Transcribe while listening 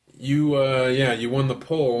You won the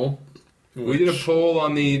poll. We did a poll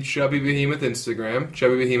on the Chubby Behemoth Instagram,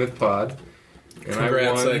 Chubby Behemoth Pod. And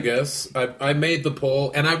Congrats, I guess. I made the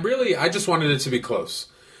poll, and I just wanted it to be close.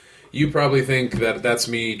 You probably think that that's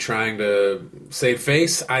me trying to save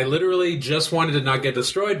face. I literally just wanted to not get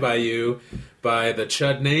destroyed by you, by the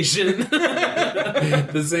Chud Nation,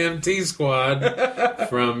 the Sam T Squad,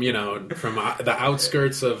 from the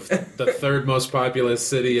outskirts of the third most populous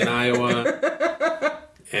city in Iowa,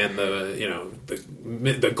 and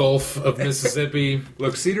the Gulf of Mississippi.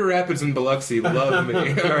 Look, Cedar Rapids and Biloxi love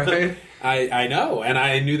me. All right, I know, and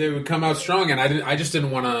I knew they would come out strong, and I just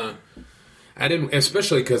didn't want to. I didn't,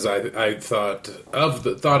 especially because I thought up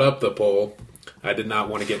the poll. I did not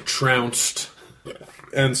want to get trounced,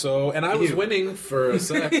 and I was winning for a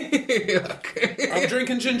sec. Okay. I'm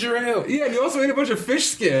drinking ginger ale. Yeah, and you also ate a bunch of fish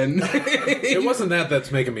skin. It wasn't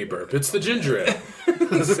that's making me burp. It's the ginger ale.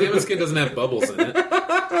 The salmon skin doesn't have bubbles in it.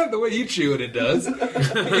 The way you chew it does. I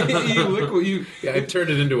turned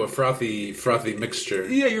it into a frothy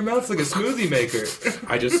mixture. Yeah, your mouth's like a smoothie maker.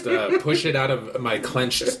 I just push it out of my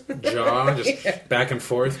clenched jaw, just back and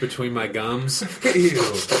forth between my gums. Ew.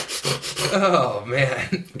 Oh,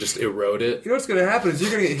 man. Just erode it. You know what's going to happen is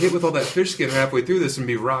you're going to get hit with all that fish skin halfway through this and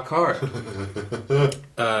be rock hard.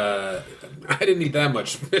 I didn't need that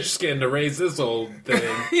much fish skin to raise this old thing.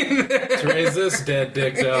 To raise this dead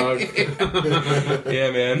dick dog.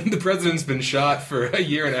 Yeah, man. The president's been shot for a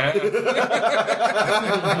year and a half.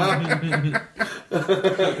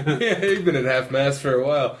 Yeah, he's been at half-mast for a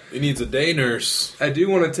while. He needs a day nurse. I do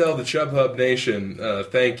want to tell the Chub Hub Nation,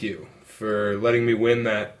 thank you for letting me win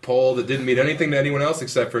that poll that didn't mean anything to anyone else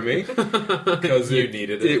except for me. Because you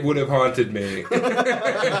needed it. It would have haunted me.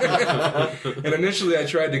 And initially I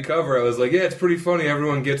tried to cover. I was like, yeah, it's pretty funny.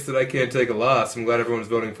 Everyone gets that I can't take a loss. I'm glad everyone's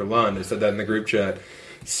voting for Lund. I said that in the group chat.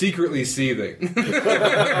 Secretly seething.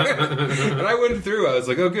 And I went through. I was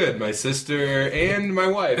like, oh, good. My sister and my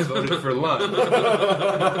wife voted for Lund.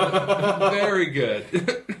 Very good.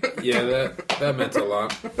 Yeah, that meant a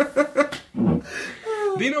lot.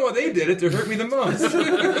 Do you know why they did it? To hurt me the most.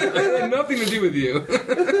 It had nothing to do with you.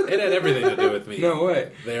 It had everything to do with me. No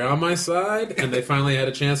way. They're on my side, and they finally had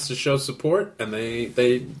a chance to show support, and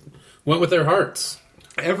they went with their hearts.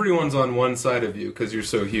 Everyone's on one side of you because you're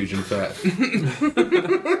so huge and fat.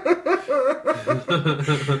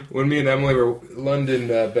 When me and Emily were London,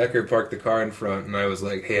 Becker parked the car in front, and I was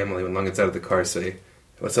like, hey, Emily, when Lund gets out of the car, say,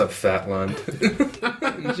 what's up, fat Lund?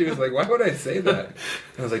 And she was like, why would I say that?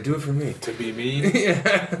 And I was like, do it for me. To be me?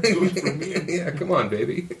 Yeah. Do it for me. Yeah, come on,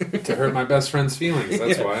 baby. To hurt my best friend's feelings,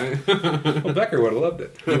 that's why. Well, Becker would have loved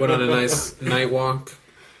it. You went on a nice night walk?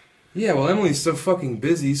 Yeah, well, Emily's so fucking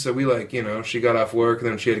busy, so we she got off work, and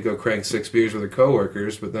then she had to go crank 6 beers with her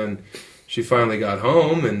coworkers, but then she finally got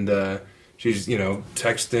home, and she's,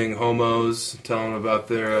 texting homos, telling them about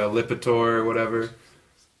their Lipitor or whatever.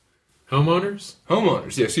 Homeowners?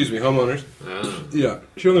 Homeowners, yeah, excuse me, homeowners. Oh. Yeah,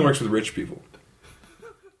 she only works with rich people.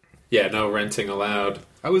 Yeah, no renting allowed.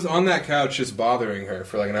 I was on that couch just bothering her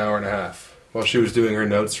for like an hour and a half while she was doing her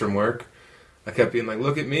notes from work. I kept being like,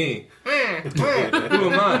 look at me. Who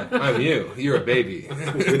am I? I'm you. You're a baby.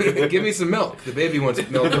 Give me some milk. The baby wants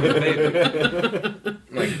milk from the baby.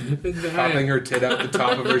 Like, popping her tit out the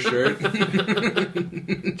top of her shirt.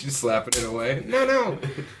 Just slapping it away. No.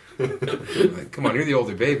 Like, come on, you're the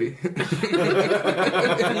older baby. You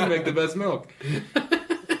make the best milk.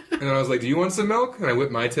 And I was like, do you want some milk? And I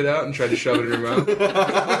whipped my tit out and tried to shove it in her mouth.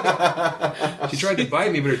 She tried to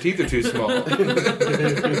bite me, but her teeth are too small.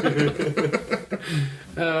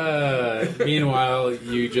 Meanwhile,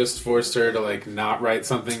 you just forced her to, not write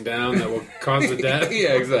something down that will cause a death.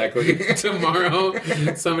 Yeah, exactly. Tomorrow,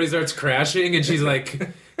 somebody starts crashing, and she's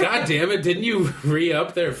like, God damn it, didn't you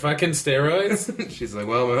re-up their fucking steroids? She's like,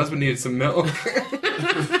 well, my husband needed some milk.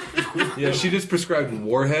 Yeah, she just prescribed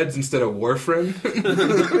Warheads instead of Warfarin.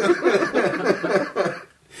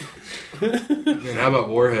 Man, how about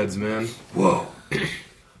Warheads, man? Whoa.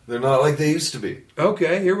 They're not like they used to be.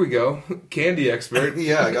 Okay, here we go. Candy expert.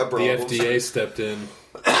 Yeah, I got problems. The FDA stepped in.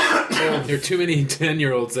 There are too many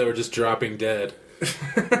 10-year-olds that were just dropping dead.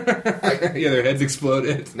 Yeah, their heads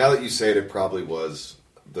exploded. Now that you say it, it probably was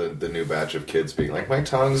the new batch of kids being like, my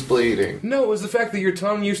tongue's bleeding. No, it was the fact that your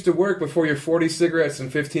tongue used to work before your 40 cigarettes and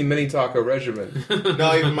 15 mini taco regimen.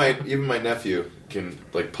 No, even my nephew, can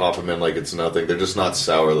like pop them in like it's nothing. They're just not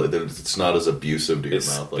sour. Like, it's not as abusive to your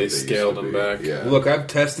mouth. Like they scaled them back. Yeah. Look, I've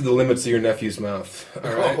tested the limits of your nephew's mouth.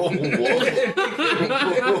 All right, Oh,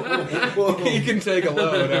 whoa. he can take a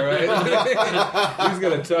load. All right, he's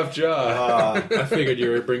got a tough jaw. I figured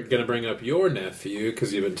you were going to bring up your nephew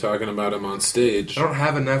because you've been talking about him on stage. I don't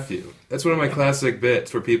have a nephew. That's one of my classic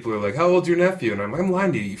bits where people are like, "How old's your nephew?" And I'm like, "I'm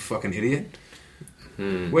lying to you, you fucking idiot.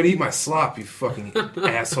 Way to eat my slop, you fucking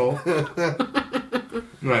asshole."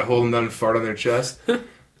 And I hold them down and fart on their chest.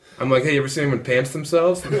 I'm like, "Hey, you ever seen anyone pants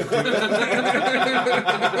themselves?"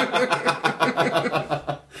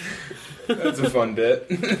 That's a fun bit.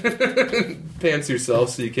 Pants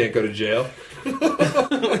yourself so you can't go to jail. So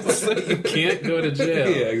you can't go to jail.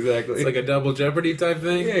 Yeah, exactly. It's like a double jeopardy type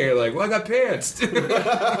thing. Yeah, you're like, "Well, I got pantsed."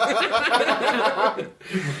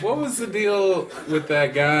 What was the deal with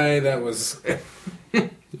that guy that was...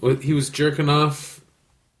 he was jerking off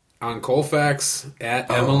on Colfax at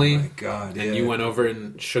Emily. Oh my god! And yeah. you went over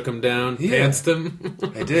and shook him down, Yeah. pantsed him.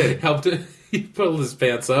 I did. Helped him. He pulled his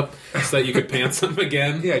pants up so that you could pants him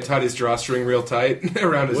again. Yeah, I tied his drawstring real tight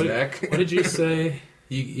around his neck. What did you say?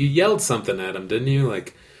 You yelled something at him, didn't you?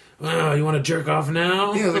 Like, "Oh, you want to jerk off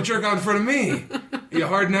now?" Yeah, like jerk out in front of me. You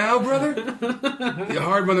hard now, brother? You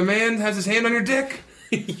hard when the man has his hand on your dick?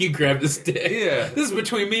 You grabbed his dick. Yeah. This is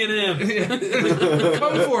between me and him.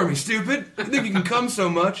 Come for me, stupid. You think you can come so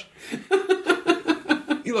much?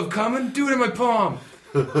 You love coming? Do it in my palm.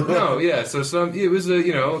 No, yeah, so it was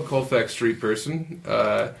a Colfax Street person.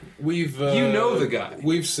 We've You know the guy.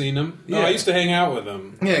 We've seen him. Yeah. Oh, I used to hang out with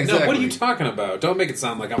him. Yeah, No, exactly. what are you talking about? Don't make it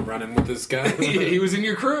sound like I'm running with this guy. He was in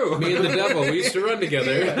your crew. Me and the devil, we used to run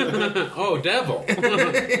together. Oh, devil.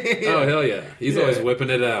 Oh, hell yeah. He's Yeah. always whipping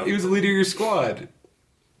it out. He was the leader of your squad.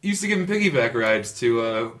 You used to give him piggyback rides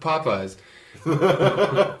to Popeyes.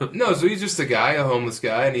 No, so he's just a guy, a homeless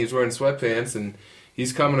guy, and he's wearing sweatpants, and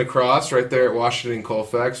he's coming across right there at Washington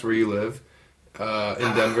Colfax, where you live,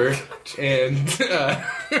 in Denver. And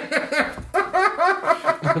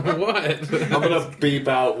What? I'm gonna beep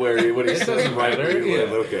out what he It says doesn't right matter. where you live.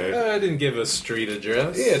 Yeah. Okay. I didn't give a street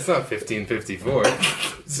address. yeah, it's not 1554. You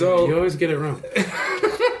So always get it wrong.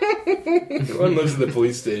 one lives at the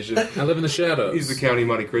police station. I live in the shadows. He's the County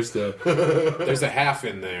Monte Cristo. There's a half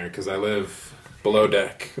in there because I live below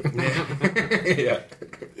deck. Yeah.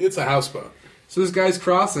 It's a houseboat. So this guy's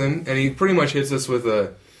crossing, and he pretty much hits us with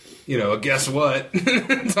a guess what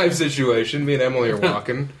type situation. Me and Emily are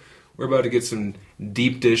walking. We're about to get some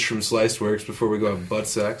deep dish from Sliced Works before we go have butt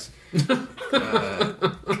sex. I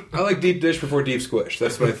like deep dish before deep squish.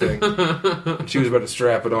 That's my thing. And she was about to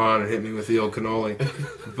strap it on and hit me with the old cannoli.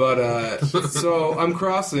 But, so I'm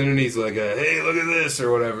crossing, and he's like, "Hey, look at this," or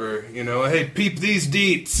whatever. "Hey, peep these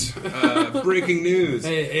deets. Breaking news."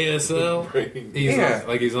 Hey, ASL. He's Yeah.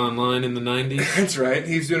 like he's online in the 90s. That's right.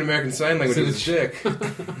 He's doing American Sign Language with his dick.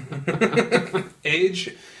 Age,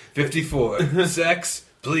 54. Sex,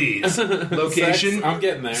 please. Location, Sex, I'm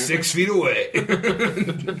getting there. 6 feet away.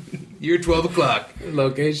 Year 12 o'clock.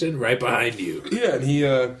 Location right behind you. Yeah, and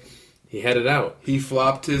He headed out. he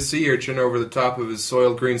flopped his sea urchin over the top of his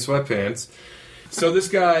soiled green sweatpants. So this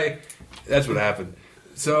guy, that's what happened.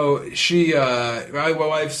 So my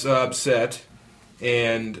wife's upset,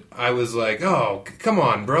 and I was like, "Oh, come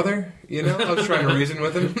on, brother." I was trying to reason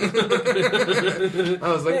with him.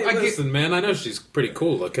 I was like, Hey, listen, man, I know she's pretty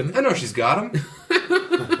cool looking. I know she's got him.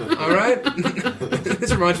 All right?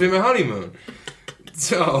 This reminds me of my honeymoon.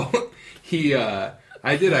 So,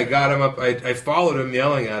 I got him up, I followed him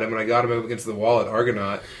yelling at him, and I got him up against the wall at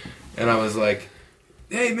Argonaut, and I was like,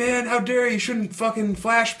 "Hey man, how dare you, shouldn't fucking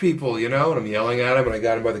flash people, And I'm yelling at him, and I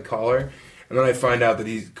got him by the collar, and then I find out that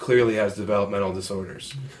he clearly has developmental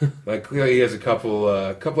disorders. Like, clearly he has a couple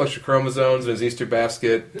extra chromosomes in his Easter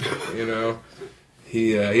basket,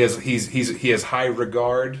 He has high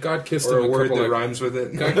regard. God kissed or him a a word couple that of- rhymes with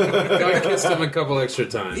it. God kissed him a couple extra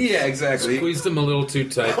times. Yeah, exactly. Squeezed him a little too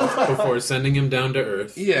tight before sending him down to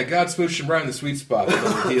earth. Yeah, God smooched him right in the sweet spot that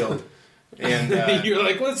was healed. And You're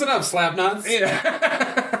like, listen up, Slapnuts.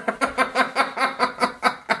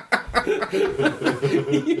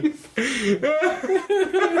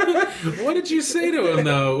 What did you say to him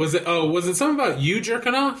though? Was it something about you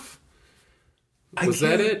jerking off? Was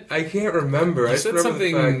that it? I can't remember. I You just said remember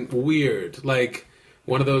the something fact- weird, like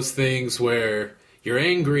one of those things where you're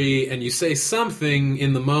angry and you say something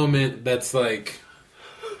in the moment that's like,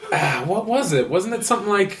 what was it? Wasn't it something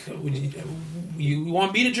like, you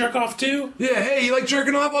want me to jerk off too? Yeah, hey, you like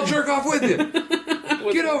jerking off? I'll jerk off with you.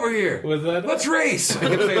 Get over here. Was that Let's race. I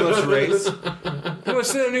kept saying, let's race. I'm going to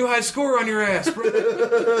set a new high score on your ass, bro.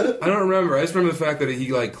 I don't remember. I just remember the fact that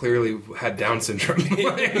he, like, clearly had Down syndrome.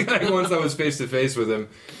 Like, once I was face-to-face with him,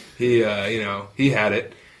 he, he had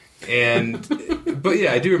it. But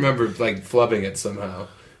yeah, I do remember, like, flubbing it somehow.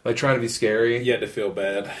 Like, trying to be scary. You had to feel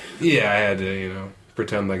bad. Yeah, I had to,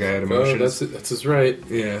 pretend like I had emotions. Oh, that's his right.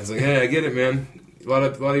 Yeah, it's like, hey, I get it, man. A lot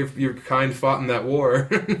of your kind fought in that war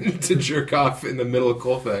to jerk off in the middle of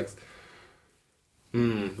Colfax.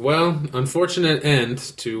 Well, unfortunate end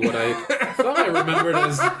to what I thought I remembered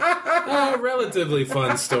as a relatively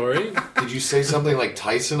fun story. Did you say something like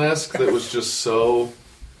Tyson-esque that was just so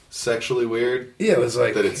sexually weird? Yeah, it was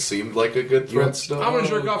like That it seemed like a good threat still? I'm gonna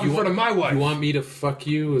jerk off in front of my wife. You want me to fuck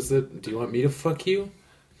you? Do you want me to fuck you?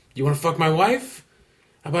 You want to fuck my wife?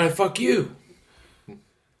 How about I fuck you?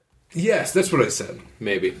 Yes, that's what I said.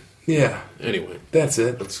 Maybe. Yeah, Anyway. that's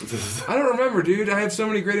it. I don't remember, dude. I have so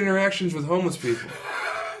many great interactions with homeless people.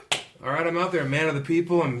 All right, I'm out there, man of the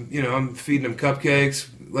people. I'm feeding them cupcakes,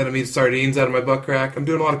 letting them eat sardines out of my butt crack. I'm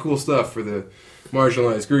doing a lot of cool stuff for the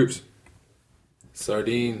marginalized groups.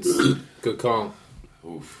 Sardines. Good call.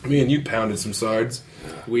 Oof. Me and you pounded some sards.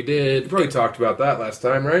 We did. We probably talked about that last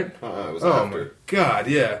time, right? It was Oh after. my god,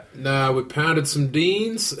 yeah. Nah, we pounded some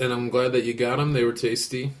Deans, and I'm glad that you got them. They were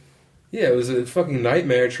tasty. Yeah, it was a fucking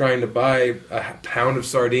nightmare trying to buy a pound of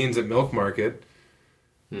sardines at Milk Market.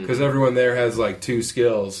 Because everyone there has like 2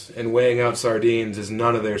 skills, and weighing out sardines is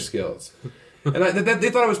none of their skills. And they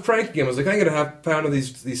thought I was pranking them. I was like, "Can I get a half pound of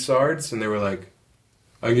these sards?" And they were like,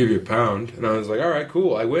 "I can give you a pound." And I was like, "All right,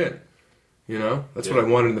 cool, I win." That's what I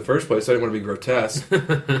wanted in the first place. I didn't want to be grotesque.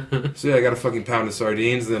 So yeah, I got a fucking pound of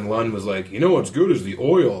sardines. And then Lund was like, "You know what's good is the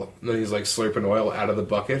oil." And then he's like slurping oil out of the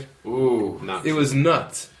bucket. Ooh. Not It was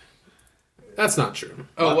nuts. That's not true.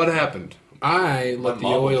 Oh, what happened? I let the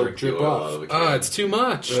mom will oil drink the drip oil out off. of a can. It's too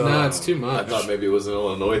much. Oh. No, it's too I much. thought maybe it was an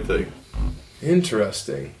Illinois thing.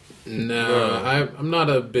 Interesting. No, I'm not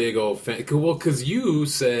a big old fan. Well, because you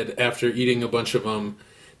said after eating a bunch of them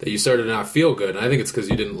that you started to not feel good. And I think it's because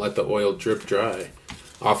you didn't let the oil drip dry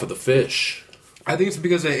off of the fish. I think it's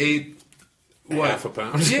because I ate Half a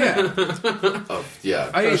pound. Yeah, Yeah.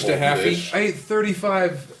 I ate whole fish. I ate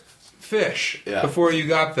 35 fish Yeah. before you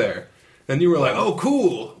got there. Then you were like, "Oh,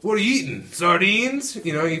 cool. What are you eating? Sardines?"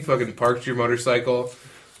 You fucking parked your motorcycle.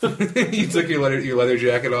 You took your leather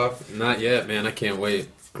jacket off. Not yet, man. I can't wait.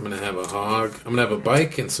 I'm going to have a hog. I'm going to have a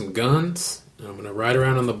bike and some guns. And I'm going to ride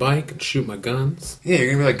around on the bike and shoot my guns. Yeah,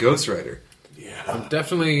 you're gonna be like Ghost Rider. I'm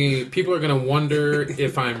definitely, people are going to wonder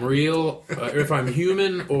if I'm real, if I'm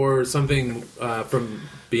human, or something from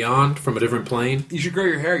beyond, from a different plane. You should grow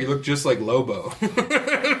your hair. You look just like Lobo.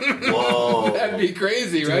 Whoa. That'd be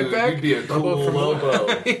crazy, Dude, right, Beck? You'd be a cool from Lobo.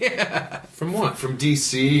 From what? From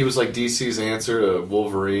DC. He was like DC's answer to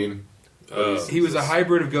Wolverine. He was a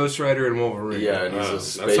hybrid of Ghost Rider and Wolverine. Yeah, and he's a that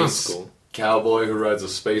space sounds cool. cowboy who rides a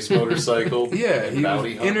space motorcycle. Yeah, and he was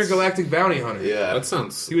bounty hunts. intergalactic bounty hunter. Yeah. That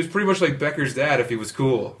sounds... He was pretty much like Becker's dad if he was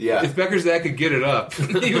cool. Yeah. If Becker's dad could get it up,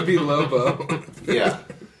 he would be Lobo. Yeah.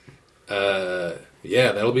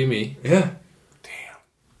 Yeah, that'll be me. Yeah.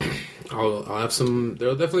 I'll have some...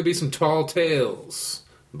 There'll definitely be some tall tales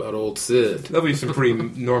about old Sid. That'll be some pretty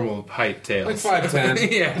normal height tails. Like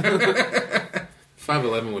 5'10". Yeah.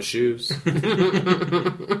 5'11" with shoes.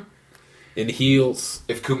 In heels.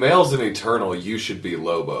 If Kumail's an Eternal, you should be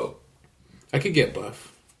Lobo. I could get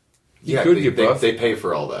buff. Yeah, could they, get buff. They pay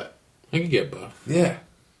for all that. I could get buff. Yeah.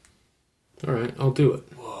 All right, I'll do it.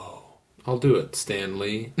 Whoa. I'll do it, Stan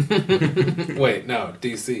Lee. Wait, no,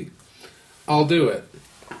 DC. I'll do it.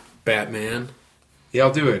 Batman. Yeah,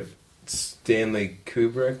 I'll do it. Stanley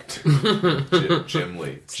Kubrick. Jim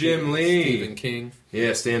Lee. Jim Lee. Stephen King.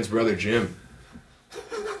 Yeah, Stan's brother, Jim.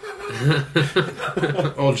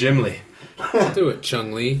 Old Jim Lee. I'll do it,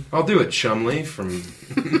 Chung Lee. I'll do it, Chumley from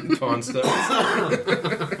Pawn Stars.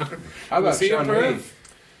 How about Was he a Chun Li? perv?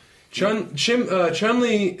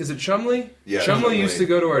 Chun-Li, is it Chumley? Yeah, Chumley Chun-Li. used to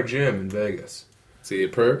go to our gym in Vegas. Is he a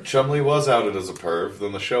perv? Chumley was outed as a perv,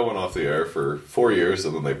 then the show went off the air for 4 years,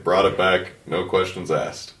 and then they brought it back, no questions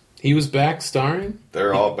asked. He was back starring?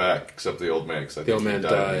 They're all back, except the old man, 'cause I The think old he man died.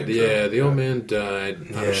 died. in the intro. Yeah, the old man died.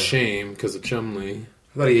 Out Yeah. of shame because of Chumley.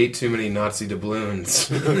 I thought he ate too many Nazi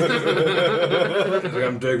doubloons. Like,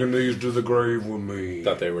 I'm taking these to the grave with me.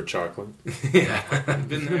 Thought they were chocolate. Yeah,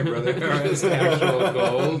 been there, brother. All right. It's actual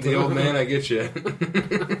gold. The old man, I get you.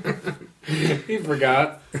 He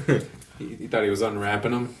forgot. He thought he was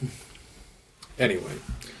unwrapping them. Anyway.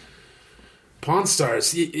 Pawn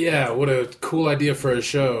Stars, yeah, what a cool idea for a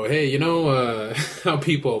show. Hey, you know how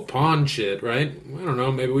people pawn shit, right? I don't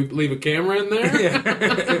know, maybe we leave a camera in there?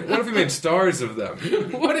 What if we made stars of them?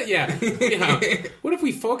 Yeah. What if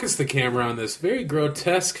we focus the camera on this very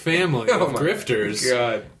grotesque family of grifters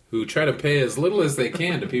God. who try to pay as little as they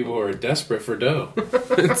can to people who are desperate for dough?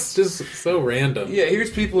 It's just so random. Yeah,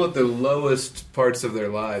 here's people at the lowest parts of their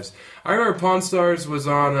lives. I remember Pawn Stars was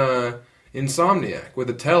on Insomniac with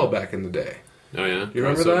Attell back in the day. Oh, yeah? You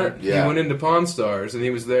remember that? Yeah. He went into Pawn Stars, and he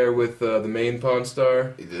was there with the main Pawn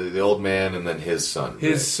Star. The old man and then his son.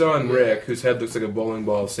 His son, Rick, whose head looks like a bowling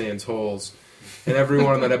ball of sans holes. And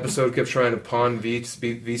everyone on that episode kept trying to pawn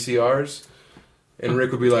VCRs. And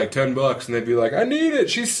Rick would be like, $10. And they'd be like, I need it,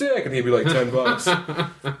 she's sick. And he'd be like,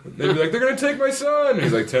 $10. They'd be like, they're going to take my son. And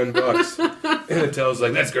he's like, $10. And Attell's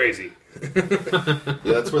like, that's crazy. Yeah,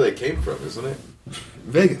 that's where they came from, isn't it?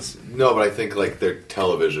 Vegas. No, but I think like their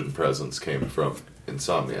television presence came from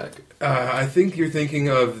Insomniac. I think you're thinking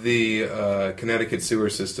of the Connecticut sewer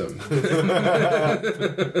system.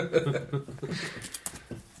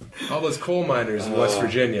 All those coal miners in West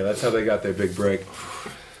Virginia, that's how they got their big break.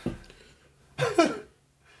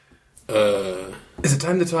 Is it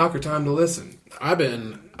time to talk or time to listen? I've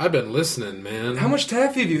been listening, man. How much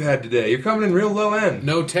taffy have you had today? You're coming in real low end.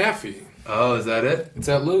 No taffy. Oh, is that it? It's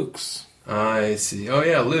at Luke's. I see. Oh,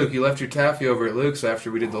 yeah, Luke, you left your taffy over at Luke's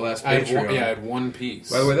after we did the last I Patreon. had one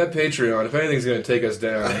piece. By the way, that Patreon, if anything's going to take us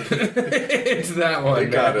down, it's that one. They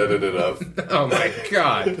got edited up. Oh, my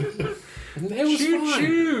God. It was Choo fun.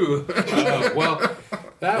 choo. Well,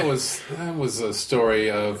 that was a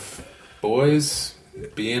story of boys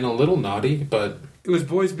being a little naughty, but It was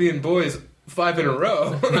boys being boys 5 in a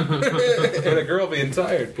row. And a girl being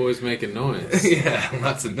tired. boys making noise. Yeah,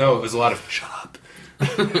 lots of... No, it was a lot of... Shut up.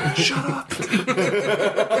 Shut up.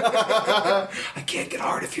 I can't get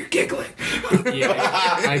hard if you're giggling.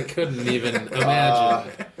 Yeah, I couldn't even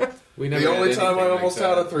imagine. We never The had only time anything I like almost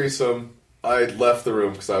that. had a threesome, I left the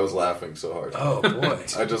room because I was laughing so hard. Oh, boy.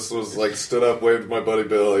 I just was like, stood up, waved to my buddy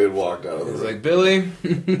Billy, and walked out of the It's room. like, Billy...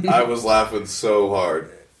 I was laughing so hard.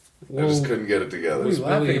 I just Whoa. couldn't get it together. Was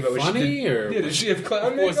laughing Billy about what she funny, did. or Yeah, did she have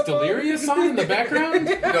clown was makeup on? Delirious on in the background?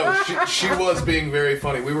 No, she was being very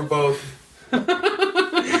funny. We were both,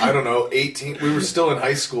 I don't know, 18. We were still in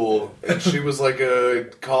high school, and she was like a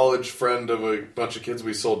college friend of a bunch of kids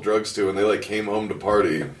we sold drugs to, and they like came home to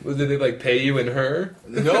party. Did they, like, pay you and her?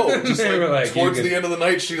 No, just They were like, like, towards you the can- end of the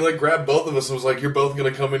night, she like grabbed both of us and was like, "You're both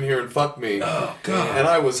gonna come in here and fuck me." Oh, God. And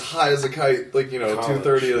I was high as a kite, like,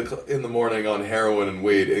 2:30 in the morning on heroin and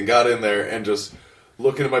weed, and got in there and just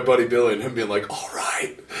looking at my buddy Billy and him being like, "All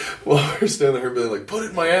right," while we're standing there being like, "Put it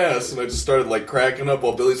in my ass," and I just started like cracking up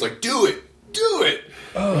while Billy's like, "Do it, do it."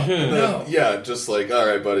 Oh, no. Yeah, just like, "All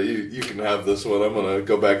right, buddy, you can have this one. I'm gonna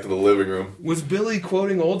go back to the living room." Was Billy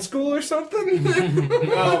quoting Old School or something?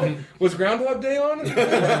 Was Groundhog Day on?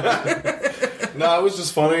 No, it was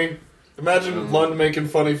just funny. Imagine Lund making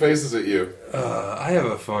funny faces at you. I have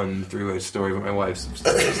a fun three-way story, but my wife's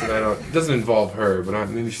upstairs, and it doesn't involve her, but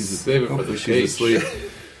maybe she's Save it for hopefully the she's page.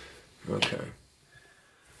 asleep. Okay.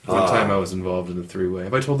 One time I was involved in a three-way.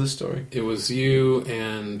 Have I told this story? It was you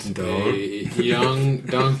and a Don't. young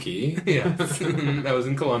donkey. Yeah. I was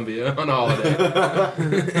in Colombia on holiday.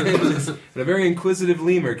 And a very inquisitive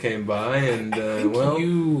lemur came by, and,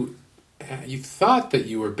 You thought that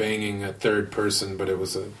you were banging a third person, but it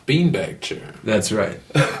was a beanbag chair. That's right.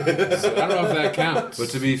 So I don't know if that counts. But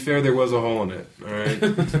to be fair, there was a hole in it, alright?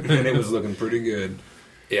 And it was looking pretty good.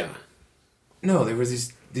 yeah. No, there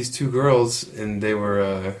was these two girls, and they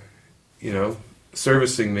were,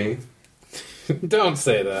 servicing me. Don't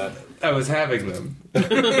say that. I was having them.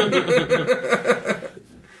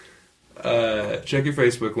 Check your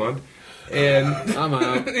Facebook, Lund. And, I'm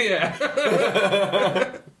out. yeah.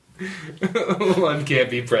 Lund can't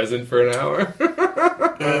be present for an hour.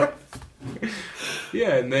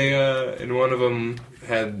 Yeah, and they, and one of them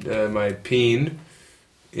had my peen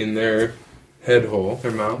in their head hole,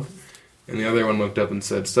 their mouth. And the other one looked up and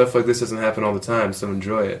said, "Stuff like this doesn't happen all the time, so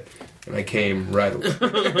enjoy it." And I came right away.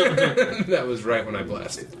 That was right when I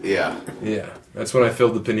blasted. Yeah, Yeah, that's when I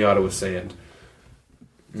filled the pinata with sand.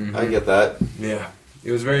 I get that. Yeah,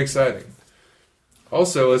 it was very exciting.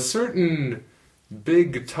 Also, a certain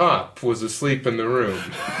big top was asleep in the room.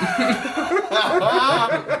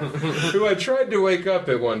 Who I tried to wake up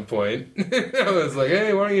at one point. I was like,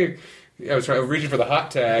 "Hey, why don't you..." I was reaching for the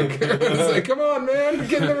hot tag. I was like, "Come on, man,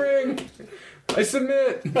 get in the ring. I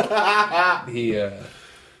submit." He,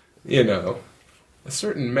 a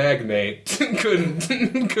certain magnate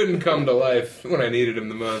couldn't come to life when I needed him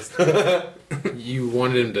the most. You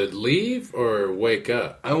wanted him to leave or wake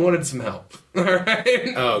up? I wanted some help. All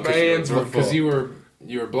right. Oh, my hands were full. Because you were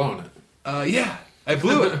blowing it. Yeah, I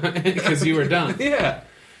blew it Because you were done. Yeah,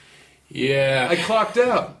 Yeah. I clocked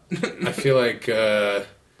out. I feel like,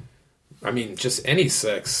 just any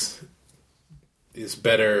sex is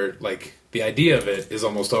better. Like, the idea of it is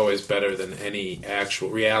almost always better than any actual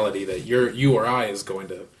reality that you or I is going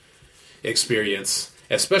to experience,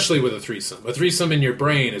 especially with a threesome. A threesome in your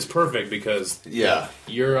brain is perfect because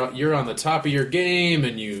you're on the top of your game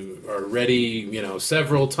and you are ready,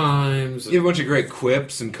 several times. You have a bunch of great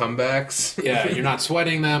quips and comebacks. Yeah, you're not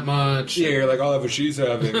sweating that much. Yeah, you're like, I'll have what she's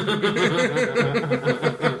having.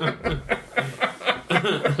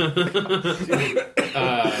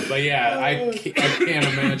 But yeah, I can't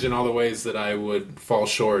imagine all the ways that I would fall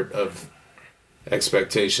short of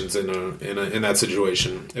expectations in that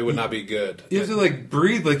situation. It would not be good. You have to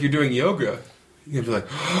breathe like you're doing yoga. You have to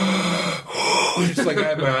just I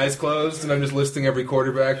have my eyes closed and I'm just listing every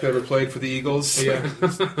quarterback that ever played for the Eagles. Yeah,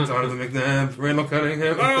 Jonathan McNabb, Randall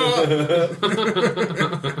Cunningham.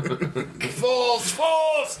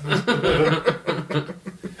 False.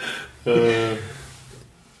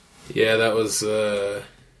 Yeah, that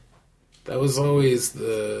was always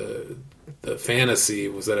the fantasy,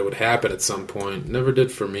 was that it would happen at some point. Never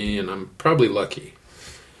did for me, and I'm probably lucky.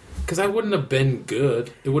 Because I wouldn't have been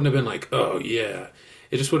good. It wouldn't have been like, oh yeah.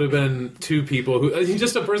 It just would have been two people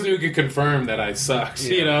just a person who could confirm that I sucked,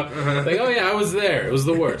 Like, oh yeah, I was there. It was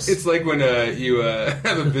the worst. It's like when you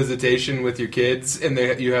have a visitation with your kids and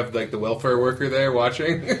you have the welfare worker there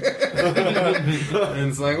watching. And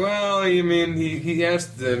it's like, well, you mean he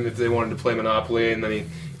asked them if they wanted to play Monopoly and then he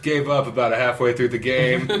gave up about halfway through the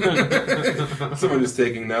game. Someone just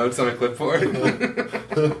taking notes on a clipboard.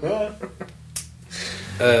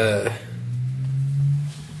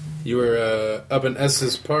 You were up in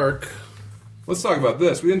Estes Park. Let's talk about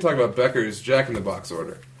this. We didn't talk about Becker's Jack in the Box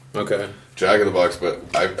order. Okay. Jack in the Box, but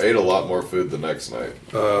I ate a lot more food the next night.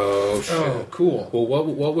 Oh, shit. Oh, cool. Well,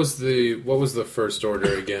 what was the first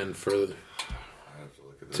order again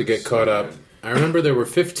to get caught up? I remember there were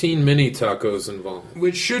 15 mini tacos involved.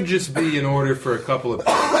 Which should just be an order for a couple of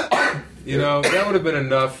people. That would have been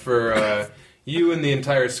enough for you and the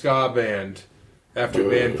entire ska band after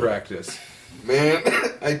band practice. Man,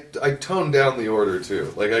 I toned down the order,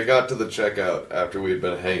 too. I got to the checkout after we'd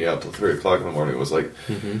been hanging out till 3 o'clock in the morning. It was like,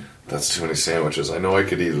 that's too many sandwiches. I know I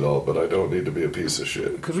could eat it all, but I don't need to be a piece of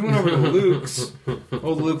shit. Because we went over to Luke's,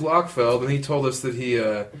 old Luke Lockfeld, and he told us that he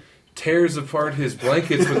tears apart his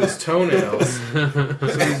blankets with his toenails. So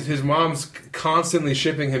his mom's constantly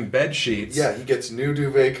shipping him bed sheets. Yeah, he gets new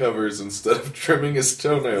duvet covers instead of trimming his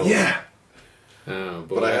toenails. Yeah. Oh,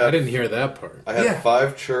 but I didn't hear that part. I had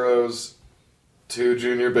 5 churros, 2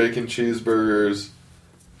 junior bacon cheeseburgers,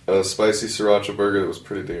 a spicy sriracha burger that was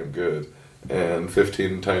pretty damn good, and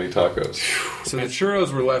 15 tiny tacos. So the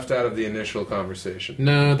churros were left out of the initial conversation.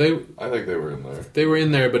 No, I think they were in there. They were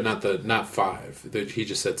in there, but not 5. He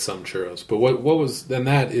just said some churros. But what was then?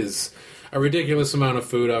 That is a ridiculous amount of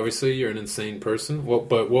food. Obviously, you're an insane person.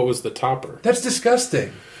 But what was the topper? That's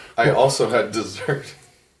disgusting. I also had dessert.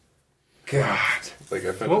 God.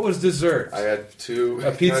 What was dessert? I had 2...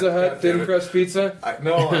 A Pizza Hut thin crust pizza? I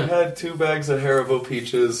had 2 bags of Haribo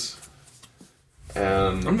peaches.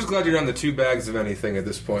 And I'm just glad you're on the 2 bags of anything at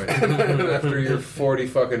this point. After your 40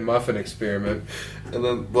 fucking muffin experiment. And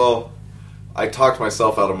then, I talked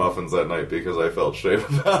myself out of muffins that night because I felt shame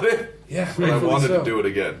about it. Yeah, but I wanted to do it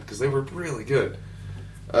again because they were really good.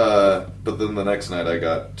 But then the next night I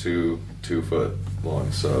got 2 2-foot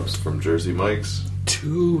long subs from Jersey Mike's.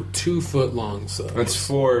 2-foot long subs.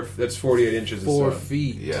 That's 48 inches. 4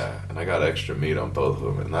 feet. Yeah, and I got extra meat on both of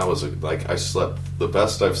them, and that was I slept the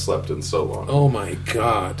best I've slept in so long. Oh my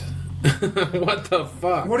god! What the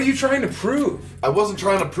fuck? What are you trying to prove? I wasn't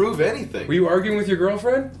trying to prove anything. Were you arguing with your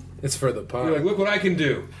girlfriend? It's for the pod. You're like, look what I can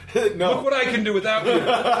do. No. Look what I can do without you.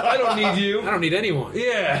 I don't need you. I don't need anyone.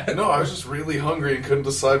 Yeah. No, I was just really hungry and couldn't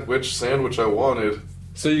decide which sandwich I wanted.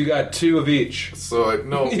 So you got 2 of each. So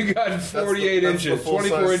you got 48 inches,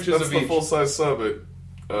 24 inches of each. That's the full-size sub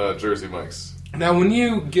at Jersey Mike's. Now, when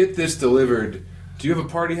you get this delivered, do you have a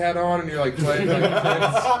party hat on and you're playing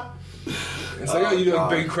kids? It's you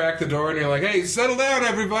big crack the door and you're like, hey, settle down,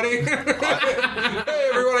 everybody. Hey,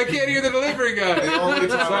 everyone, I can't hear the delivery guy.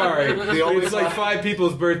 Sorry. It's 5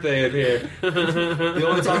 people's birthday in here. The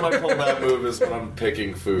only time I pull that move is when I'm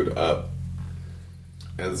picking food up.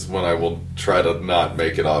 is when I will try to not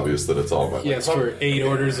make it obvious that it's all my. Yes, If I'm- for 8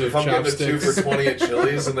 orders of If I'm getting a 2 chopsticks. for 20 at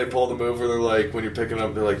Chili's and they pull the move where they're like, when you're picking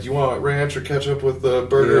up, they're like, you want ranch or ketchup with the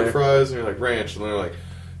burger or fries? And you're like, ranch. And they're like,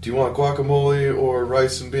 do you want guacamole or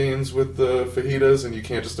rice and beans with the fajitas? And you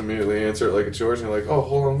can't just immediately answer it like it's yours. And you're like, oh,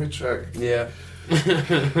 hold on, let me check. Yeah.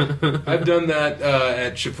 I've done that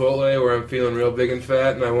at Chipotle where I'm feeling real big and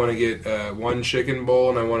fat and I want to get one chicken bowl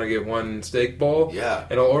and I want to get one steak bowl. Yeah.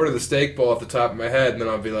 And I'll order the steak bowl off the top of my head and then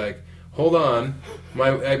I'll be like, hold on.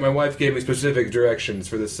 My wife gave me specific directions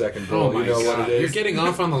for this second bowl. Oh my you know God. what it is? You're getting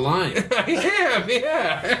off on the line. I am,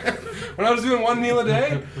 yeah. When I was doing one meal a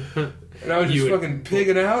day and I was You just would- fucking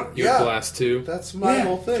pigging out. You Yeah. blast too. That's my Yeah.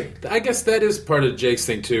 whole thing. I guess that is part of Jake's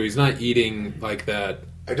thing too. He's not eating like that.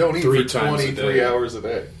 I don't eat 3 for times a 23 day. hours a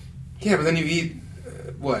day. Yeah, but then you eat,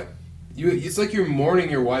 what? It's like you're mourning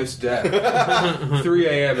your wife's death. 3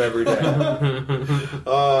 a.m. every day.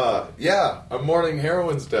 Yeah, I'm mourning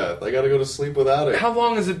heroin's death. I gotta go to sleep without it. How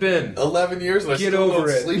long has it been? 11 years and I Get still over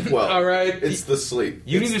don't it. sleep well. All right. It's the sleep.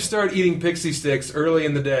 You need to start eating pixie sticks early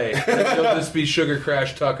in the day. You'll just be sugar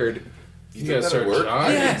crash tuckered. You gotta think start that'd work?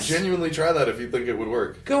 jogging. Yes. Genuinely try that if you think it would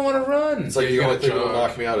work. Go on a run. It's like Yeah, you the only gotta thing that'll jog.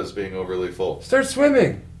 knock me out is being overly full. Start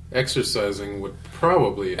swimming. Exercising would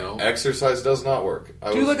probably help. Exercise does not work.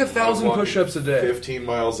 Do like 1,000 I walked push-ups a day. 15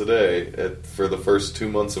 miles a day for the first 2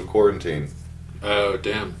 months of quarantine, Oh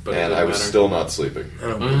damn! But it and doesn't I was matter. still not sleeping. I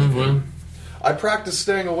don't believe Well, you. I practiced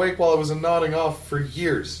staying awake while I was nodding off for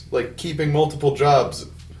years, like keeping multiple jobs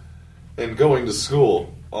and going to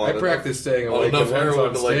school. I practice staying on awake enough and once heroin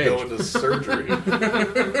on to like go stage. into surgery.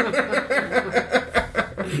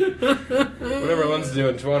 Whenever Lund's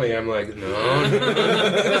doing 20, I'm like, no.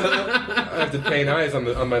 I have to paint eyes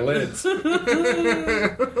on my lids.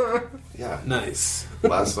 Yeah. nice.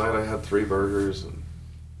 Last night I had 3 burgers and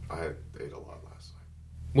I ate a lot last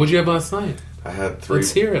night. What'd you have last night? I had 3.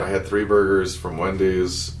 Let's hear it. I had 3 burgers from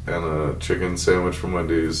Wendy's and a chicken sandwich from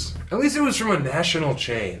Wendy's, At least it was from a national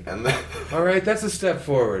chain. and then All right, that's a step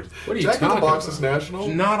forward. What are you Jack in talking the Box about? is national.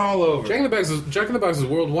 Not all over. Jack in the Box is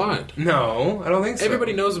worldwide. No, I don't think so.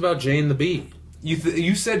 Everybody knows about Jane the Bee.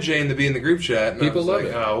 You said Jane the Bee in the group chat. And People I was love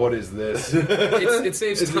like, it. Oh, what is this? It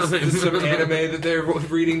saves Is time. this some anime that they're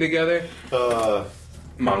reading together? Uh,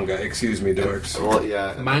 Manga, excuse me, dorks. well,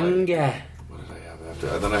 yeah. and Manga. What did I have after?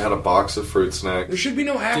 And then I had a box of fruit There snacks, should be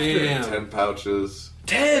no after. Damn. 10 pouches,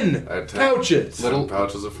 10 I had 10 pouches. Little- 10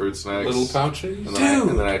 pouches of fruit snacks, Little pouches. And then, Dude.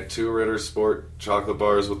 and then I had 2 Ritter Sport chocolate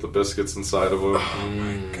bars with the biscuits inside of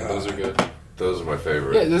them. Those are good. Those are my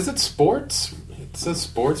favorite. Yeah, is it sports? It says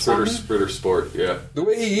sports on it? Ritter Sport, yeah. The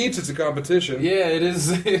way he eats, it's a competition. Yeah, it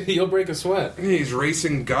is. You'll break a sweat. He's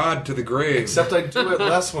racing God to the grave. Except I do it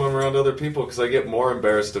less when I'm around other people because I get more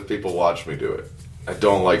embarrassed if people watch me do it. I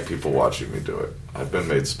don't like people watching me do it. I've been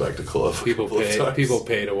made spectacle of. a People couple of pay. times. People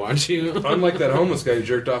pay to watch you. Unlike that homeless guy who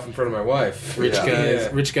jerked off in front of my wife. Rich Yeah. guys. Yeah.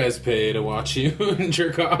 Rich guys pay to watch you and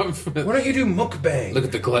jerk off. Why don't you do mukbang? Look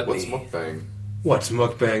at the gluttony. What's mukbang? What's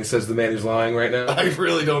mukbang? Says the man who's lying right now. I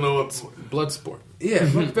really don't know what's. Blood sport. Yeah,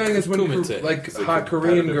 mukbang is when Kumite. like It's like hot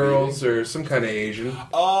Korean competitive girls or some kind of Asian.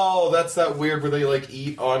 Oh, that's that weird where they like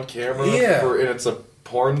eat on camera. Yeah. And it's a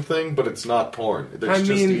porn thing, but it's not porn. It's I just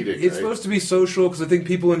mean, eating. it's right? supposed to be social because I think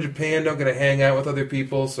people in Japan don't get to hang out with other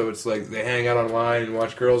people, so it's like they hang out online and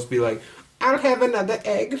watch girls be like, "I'll have another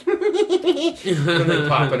egg," and they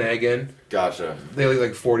pop an egg in. Gotcha. They eat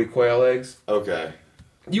like 40 quail eggs. Okay.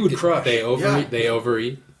 You would crush. They overeat. Yeah. They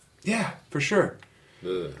overeat. Yeah, for sure.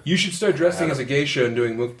 Ugh. You should start dressing I as a geisha and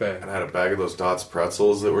doing And mukbang. I had a bag of those Dots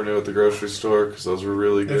pretzels that were new at the grocery store because those were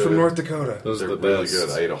really They're good. from North Dakota. Those They're are the really best. good.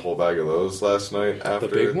 I ate a whole bag of those last night after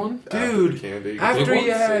big one? after Dude, the candy. after Big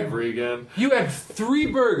you one? had- Savory again. You had 3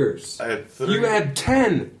 burgers. I had 3. You had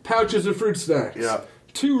 10 pouches of fruit snacks. Yeah.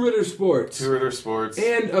 2 Ritter Sports. 2 Ritter Sports.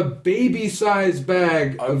 And a baby-sized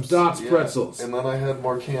bag of Dots Yeah. pretzels. And then I had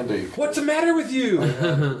more candy. What's the matter with you?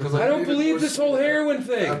 Because I don't believe this whole heroin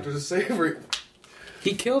thing. After the savory.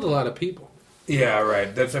 He killed a lot of people. Yeah, right.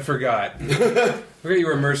 I forgot. I forgot you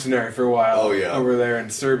were a mercenary for a while. Oh, yeah. Over there in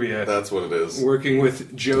Serbia. That's what it is. Working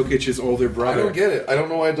with Jokic's older I brother. don't get it. I don't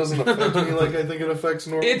know why it doesn't affect me like I think it affects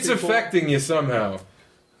normal It's people. affecting you somehow.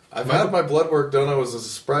 I've had my blood work done. I was as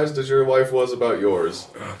surprised as your wife was about yours.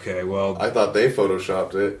 Okay, well, I thought they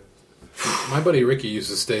photoshopped it. My buddy Ricky used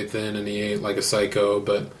to stay thin, and he ate like a psycho.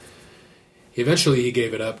 But eventually, he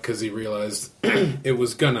gave it up because he realized it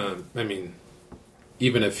was gonna. I mean,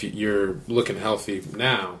 even if you're looking healthy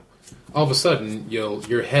now, all of a sudden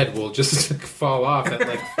your head will just fall off at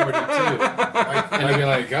like 42. And you'll be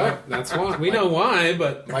like, oh, that's why. We know why,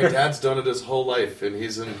 but... My dad's done it his whole life, and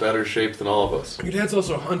he's in better shape than all of us. Your dad's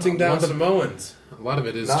also hunting down Samoans. A lot of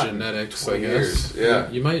it is Not genetics, I 20 guess. years, yeah.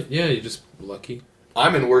 You might, you're just lucky.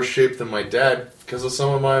 I'm in worse shape than my dad because of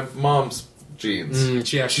some of my mom's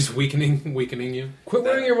genes. Yeah, she's weakening you. Quit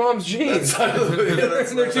wearing your mom's jeans.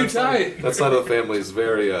 They're too tight. That side of the family is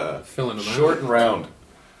very Filling them short and round.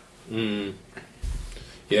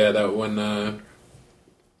 Yeah, that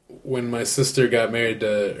when my sister got married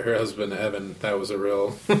to her husband Evan, that was a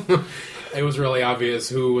real... It was really obvious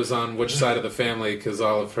who was on which side of the family, because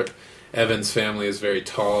all of Evan's family is very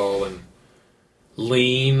tall and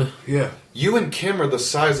lean. Yeah. You and Kim are the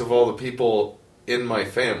size of all the people in my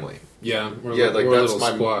family. Yeah, we're Like we're that's little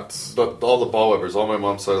my squats. But all the Ballwebbers, all my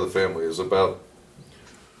mom's side of the family is about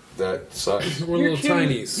that size. We're little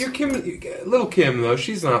tinies. You're Kim, little Kim though.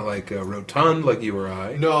 She's not like rotund like you or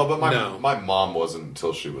I. No, but No. my mom wasn't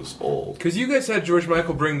until she was old. Because you guys had George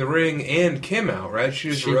Michael bring the ring and Kim out, right? She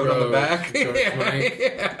just rode on the rode back. George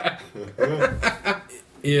Mike.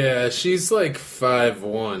 Yeah, she's like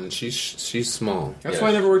 5'1". She's small. That's why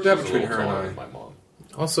I never worked out she's a between little her and taller I. than my mom.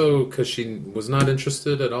 Also, because she was not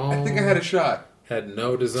interested at all. I think I had a shot. Had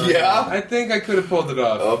no desire. Yeah? I think I could have pulled it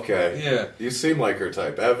off. Okay. Yeah. You seem like her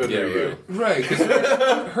type. Evan or you? Right, because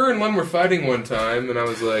her and Lynn were fighting one time, and I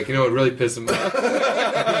was like, you know what really pissed him off?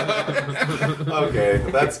 Okay,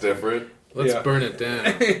 that's different. Let's Yeah. burn it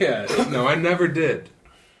down. Yeah, no, I never did.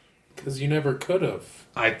 Because you never could have.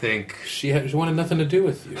 I think... She wanted nothing to do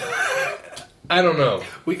with you. I don't know.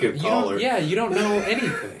 We could You call don't, her. yeah, you don't know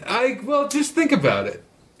anything. Well, just think about it.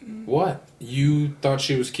 What? You thought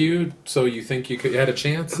she was cute, so you think you had a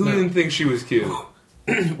chance? Who No. didn't think she was cute?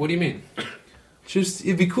 What do you mean? Just,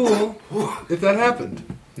 it'd be cool if that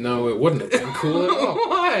happened. No, it wouldn't have been cool at all.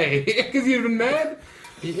 Why? Because you'd been mad?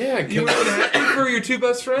 Yeah, You would have been happy for your two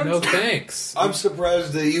best friends? no thanks. I'm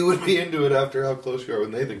surprised that you would be into it after how close you are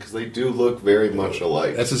with Nathan, because they do look very much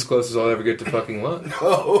alike. That's as close as I'll ever get to fucking Lund.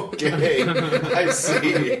 Okay, I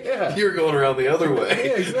see. Yeah. You're going around the other Yeah,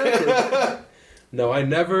 way. exactly. No, I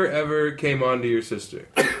never ever came on to your sister.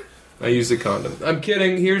 I used a condom. I'm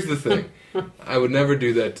kidding. Here's the thing. I would never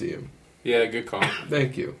do that to you. Yeah, good call.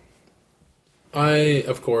 Thank you. I,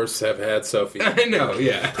 of course, have had Sophie, I know,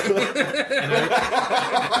 yeah.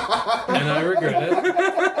 and I regret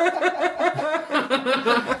it.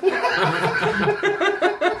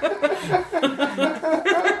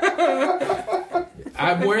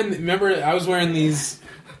 I'm wearing. Remember, I was wearing these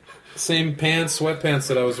same pants, sweatpants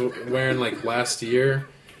that I was wearing like last year,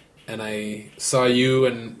 and I saw you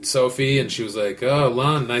and Sophie, and she was like, "Oh,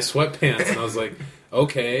 Lon, nice sweatpants," and I was like,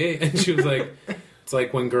 "Okay," and she was like, "It's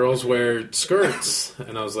like when girls wear skirts,"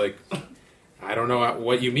 and I was like, "I don't know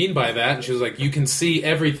what you mean by that," and she was like, "You can see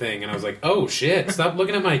everything," and I was like, "Oh shit, stop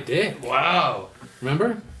looking at my dick." Wow.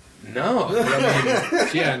 Remember? No.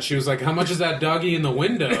 I Yeah, and she was like, "How much is that doggy in the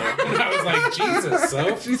window?" And I was like, "Jesus, so."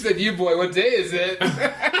 mean, she said, "You boy, what day is it?"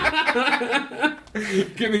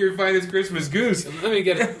 Give me your finest Christmas goose. Let me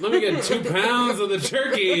get 2 pounds of the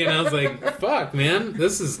turkey, and I was like, "Fuck, man,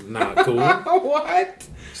 this is not cool." What?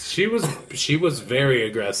 She was very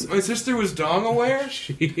aggressive. My sister was dong aware?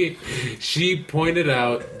 She pointed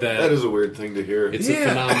out That is a weird thing to hear. it's Yeah. a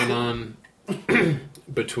phenomenon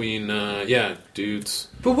between dudes.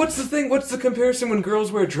 But what's the thing? What's the comparison when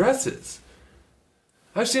girls wear dresses?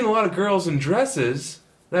 I've seen a lot of girls in dresses,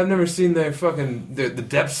 and I've never seen their fucking the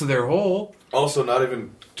depths of their hole. Also, not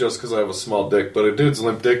even just because I have a small dick, but a dude's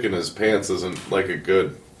limp dick in his pants isn't like a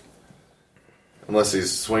good. Unless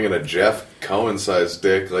he's swinging a Jeff Cohen-sized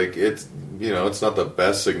dick, like it's it's not the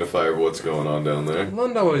best signifier of what's going on down there.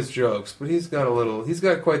 Lund always jokes, but he's got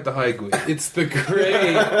quite the high gui. It's the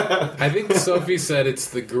gray. I think Sophie said it's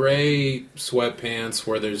the gray sweatpants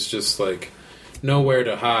where there's just like nowhere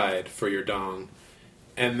to hide for your dong.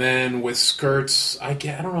 And then with skirts, I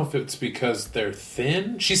don't know if it's because they're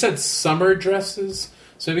thin. She said summer dresses,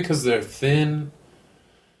 so maybe because they're thin,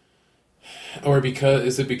 or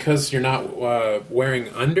is it because you're not wearing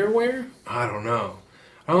underwear? I don't know.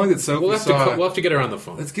 I don't think that Sophie We'll have to get her on the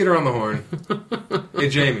phone. Let's get her on the horn. Hey,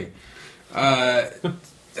 Jamie. I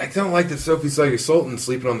don't like that Sophie saw your Sultan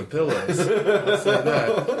sleeping on the pillows. I'll say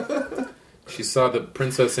that. She saw the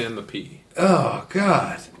Princess and the Pea, Oh,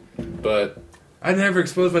 God. but I never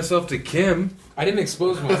exposed myself to Kim. I didn't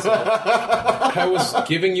expose myself. I was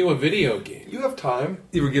giving you a video game. You have time.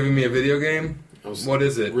 You were giving me a video game? I was What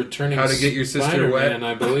is it? returning How to get your sister Spider-Man, wet?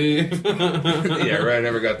 I believe. Yeah, right. I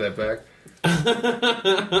never got that back.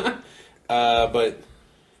 But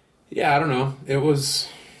yeah, I don't know. It was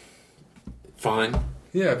fine.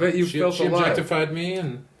 Yeah, I bet you She felt alive. objectified me,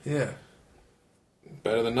 and Yeah.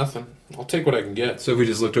 better than nothing. I'll take what I can get. So if we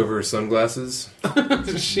just looked over her sunglasses,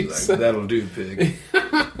 She like, said, that'll do, pig.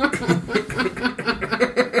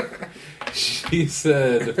 she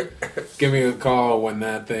said, give me a call when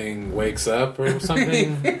that thing wakes up or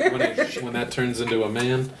something, when that turns into a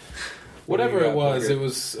man. Whatever What do it you got, was, Booker? it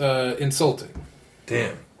was insulting.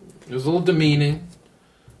 Damn. It was a little demeaning,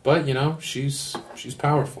 but, you know, she's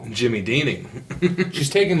powerful. Jimmy Deaning. She's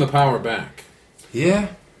taking the power back. Yeah.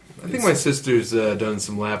 I think my sister's done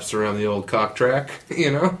some laps around the old cock track,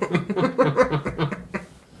 you know?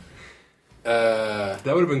 That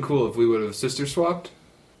would have been cool if we would have sister swapped.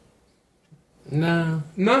 No.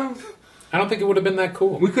 No. I don't think it would have been that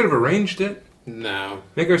cool. We could have arranged it. No.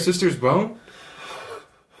 Make our sisters bone.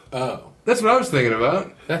 Oh. That's what I was thinking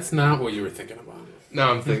about. That's not what you were thinking about.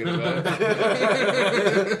 Now I'm thinking about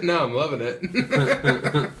it. Now I'm loving it.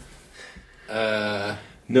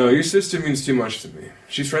 No, your sister means too much to me.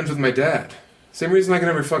 She's friends with my dad. Same reason I can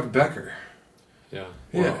never fuck Becker. Yeah.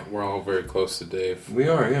 Yeah. We're all very close to Dave. We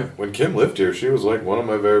are, yeah. When Kim lived here, she was like one of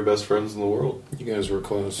my very best friends in the world. You guys were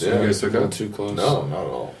close. Yeah. You guys took a little up? too close. No, not at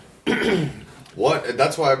all. What?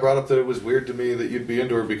 That's why I brought up that it was weird to me that you'd be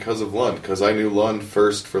into her because of Lund, because I knew Lund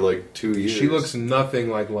first for like 2 years. She looks nothing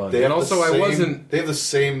like Lund. They And have also, the I same- wasn't... They have the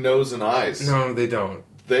same nose and eyes. No, they don't.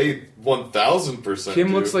 They 1000%. Kim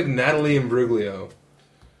do. looks like Natalie Imbruglia.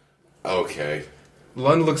 Okay.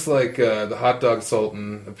 Lund looks like the hot dog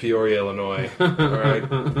sultan of Peoria, Illinois. Alright?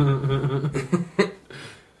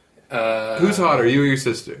 Who's hotter, you or your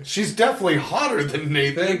sister? She's definitely hotter than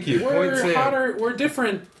Nathan. Thank you. Point We're Sam. hotter. We're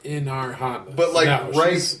different in our hotness. But like No,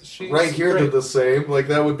 right she's right here, they're great. the same. Like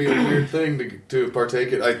that would be a weird thing to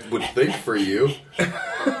partake in. I would think for you.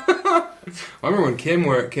 I remember when Kim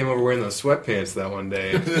came over wearing those sweatpants that one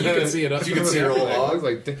day. You could see it up. You could see her whole I hog. was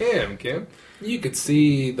like, damn, Kim. You could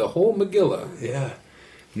see the whole Megillah. Yeah.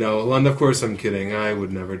 No, Lund, of course I'm kidding. I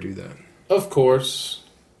would never do that. Of course.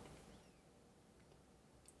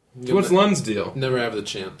 So what's Lund's deal? Never have the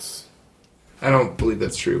chance. I don't believe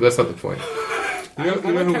that's true. That's not the point. You know, I you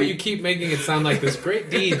know like who how we- you keep making it sound like this great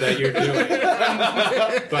deed that you're doing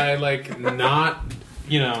by like not,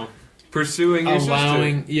 you know, pursuing your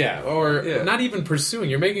allowing, sister. yeah, or Yeah. not even pursuing.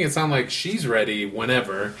 You're making it sound like she's ready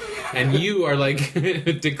whenever, and you are like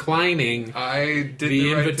declining I did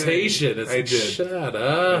the right invitation. thing. It's I like, did. shut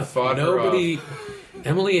up. I fought her Nobody.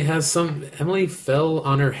 Emily fell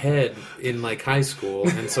on her head in like high school,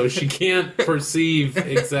 and so she can't perceive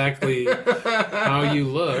exactly how you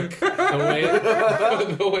look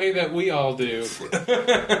the way that we all do.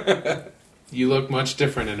 You look much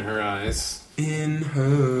different in her eyes. In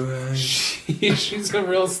her eyes. She's a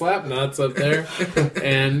real slap nuts up there,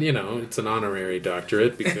 and you know it's an honorary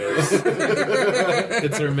doctorate because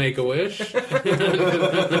it's her Make-A-Wish.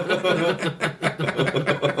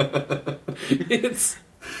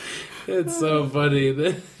 It's so funny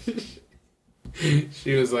that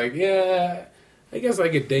she was like, yeah, I guess I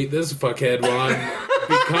could date this fuckhead while I'm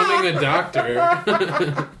becoming a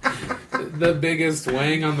doctor. The biggest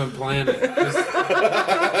wang on the planet. Just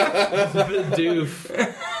the doof.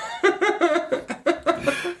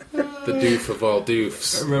 The doof of all I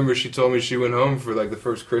doofs. remember she told me she went home for like the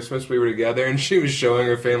first Christmas we were together, and she was showing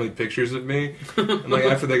her family pictures of me. And like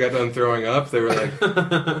after they got done throwing up, they were like,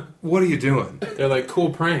 "What are you doing?" They're like, cool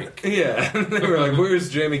prank. Yeah, they were like, "Where's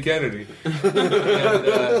Jamie Kennedy?"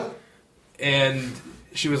 And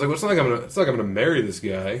she was like, "Well, it's not like I'm gonna marry this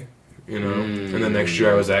guy, you know." And then next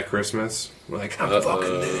year I was at Christmas, like, "I'm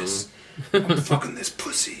fucking this, I'm fucking this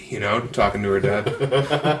pussy," you know, talking to her dad.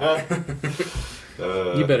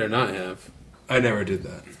 You better not have. I never did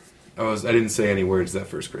that. I didn't say any words that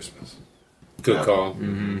first Christmas. Good call.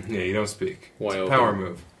 Yeah, you don't speak. Why It's a open? power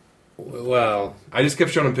move. Well, I just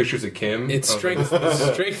kept showing him pictures of Kim. it's I was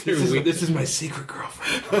like, straight through This is, week. this is my secret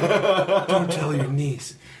girlfriend. Don't tell your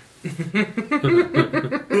niece.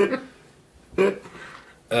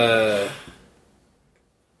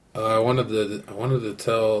 I wanted to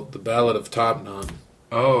tell the Ballad of Topnon.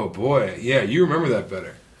 Oh boy, yeah, you remember that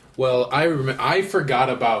better. Well, I forgot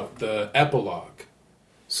about the epilogue,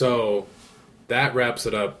 so that wraps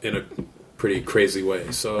it up in a pretty crazy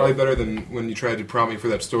way. So Probably better than when you tried to prompt me for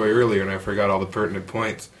that story earlier, and I forgot all the pertinent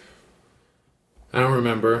points. I don't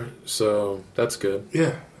remember, so that's good.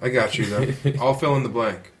 Yeah, I got you though. I'll fill in the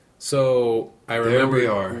blank. So I remember we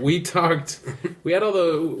are. we talked. We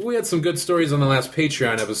had some good stories on the last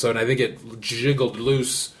Patreon episode. And I think it jiggled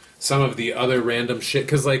loose some of the other random shit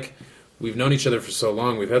because like we've known each other for so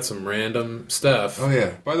long. We've had some random stuff. Oh,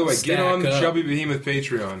 yeah. By the way, get on the Stack up. Chubby Behemoth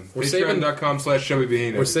Patreon. We're saving- Patreon.com/Chubby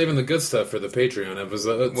Behemoth. We're saving the good stuff for the Patreon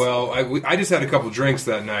episodes. Well, I just had a couple drinks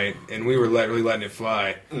that night, and we were really letting it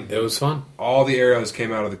fly. it was fun. All the arrows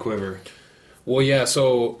came out of the quiver. Well, yeah,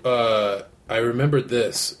 so I remembered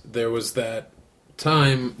this. There was that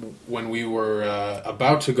time when we were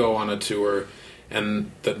about to go on a tour,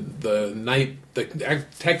 and the night,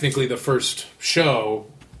 technically the first show,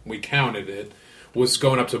 we counted it, was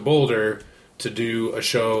going up to Boulder to do a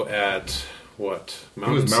show at, what,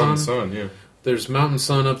 Mountain Sun? Mountain Sun, yeah. There's Mountain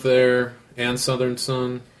Sun up there, and Southern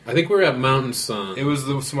Sun. I think we're at Mountain Sun. It was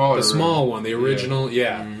the smaller The room. small one, the original,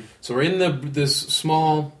 yeah. So we're in this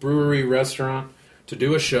small brewery restaurant to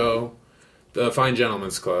do a show, the Fine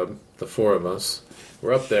Gentlemen's Club, the four of us.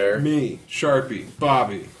 We're up there. Me, Sharpie,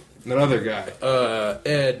 Bobby, and another guy.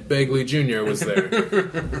 Ed Begley Jr. was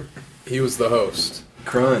there. He was the host.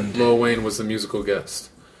 Crund. Lil Wayne was the musical guest.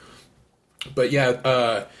 But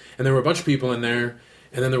yeah, and there were a bunch of people in there,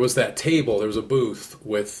 and then there was that table, there was a booth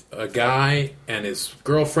with a guy and his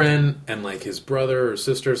girlfriend and like his brother or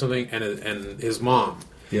sister or something and his mom.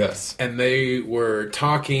 Yes. And they were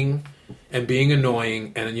talking and being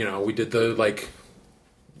annoying, and we did the like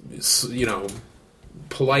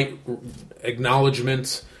polite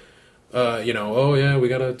acknowledgement, oh yeah, we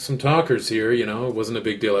got some talkers here, it wasn't a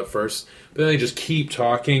big deal at first, but then they just keep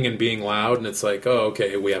talking and being loud, and it's like, oh,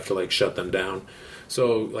 okay, we have to like shut them down.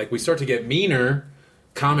 So like we start to get meaner,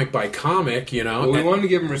 comic by comic, Well, we wanted to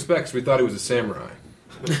give him respect because we thought he was a samurai.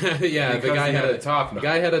 yeah, Because the guy he had had a top knot.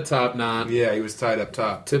 Guy had a top knot. Yeah, he was tied up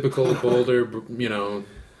top. Typical Boulder,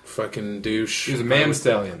 fucking douche. He was a man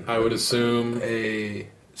stallion. I would assume. A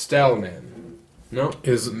stallion. No?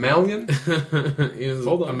 Is Malian? he was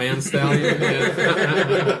Hold on. a man stallion.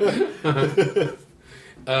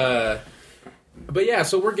 Yeah. But yeah,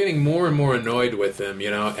 so we're getting more and more annoyed with him,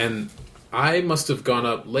 and I must have gone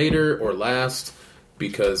up later or last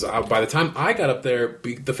because by the time I got up there,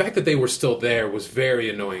 the fact that they were still there was very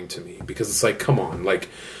annoying to me because it's like, come on, like,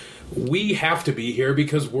 we have to be here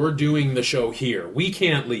because we're doing the show here. We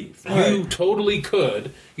can't leave. Right. You totally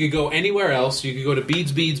could. You could go anywhere else. You could go to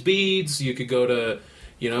Beads. You could go to,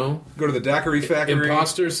 Go to the Daiquiri Factory.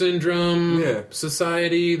 Imposter Syndrome Yeah.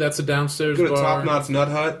 Society. That's a downstairs Go to bar. Top Knot's Nut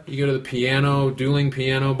Hut. You go to the dueling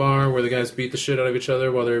piano bar where the guys beat the shit out of each other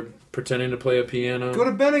while they're pretending to play a piano. Go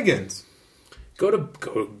to Bennigan's.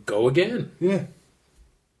 Go again. Yeah.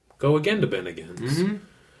 Go again to Bennigan's.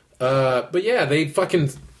 But yeah, they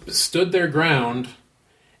fucking stood their ground,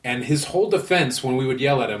 and his whole defense when we would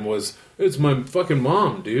yell at him was, "It's my fucking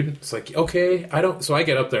mom, dude." It's like, okay, so I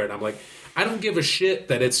get up there and I'm like, I don't give a shit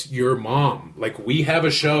that it's your mom. Like, we have a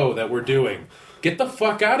show that we're doing. Get the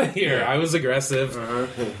fuck out of here. I was aggressive.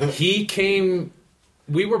 He came,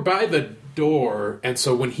 we were by the door, and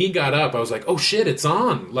so when he got up, I was like, oh shit, it's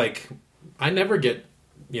on. Like, I never get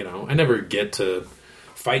to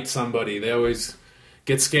fight somebody. They always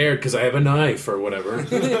get scared because I have a knife or whatever.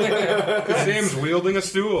 Sam's wielding a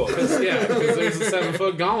stool. Because there's a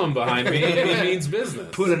 7-foot golem behind me and he means business.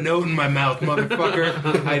 Put a note in my mouth,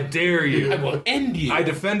 motherfucker. I dare you. I will end you. I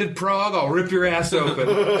defended Prague. I'll rip your ass open.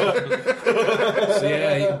 So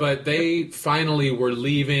yeah, but they finally were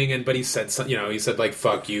leaving, but he said, he said like,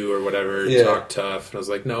 fuck you or whatever, Yeah. talk tough. And I was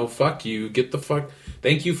like, no, fuck you, get the fuck.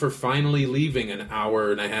 Thank you for finally leaving an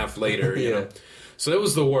hour and a half later, you know. So it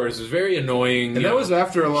was the worst. It was very annoying. And that was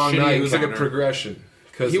after a long shitty night. It was like a encounter. progression.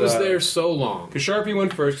 He was there so long. Because Sharpie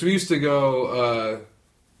went first. 'Cause we used to go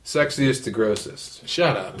sexiest to grossest.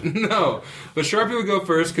 Shut up. No. But Sharpie would go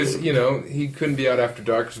first because, he couldn't be out after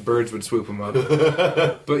dark because birds would swoop him up.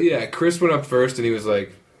 But yeah, Chris went up first and he was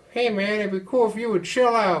like, hey man, it'd be cool if you would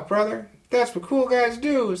chill out, brother. That's what cool guys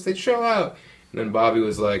do, is they chill out. And then Bobby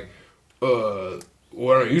was like, why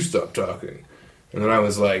don't you stop talking? And then I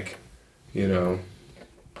was like,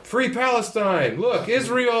 Free Palestine! Look,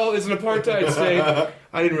 Israel is an apartheid state.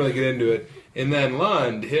 I didn't really get into it. And then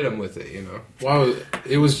Lund hit him with it, Wow,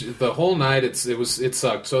 it was the whole night. It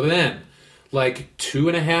sucked. So then, like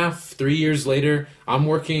 2.5, 3 years later, I'm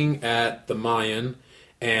working at the Mayan,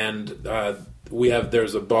 and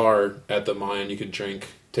there's a bar at the Mayan. You can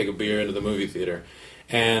take a beer into the movie theater.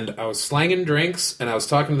 And I was slanging drinks, and I was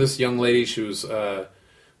talking to this young lady. She was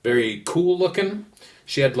very cool looking.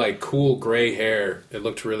 She had like cool gray hair. It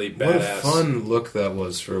looked really badass. What a fun look that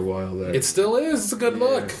was for a while there. It still is. It's a good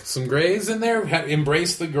look. Some grays in there.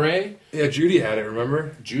 Embrace the gray. Yeah, Judy had it,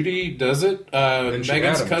 remember? Judy does it. And she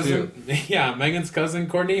Megan's had 'em, cousin. Yeah, Megan's cousin,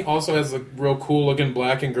 Courtney, also has a real cool looking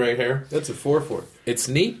black and gray hair. That's a 4-4. It's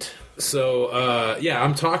neat. So,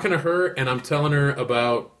 I'm talking to her and I'm telling her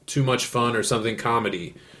about Too Much Fun or something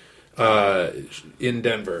comedy. in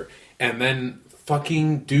Denver. And then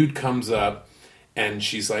fucking dude comes up, and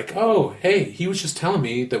she's like, oh, hey, he was just telling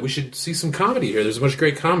me that we should see some comedy here. There's a bunch of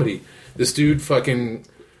great comedy. This dude fucking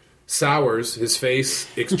sours, his face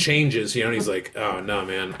changes, and he's like, oh, no,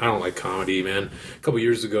 man, I don't like comedy, man. A couple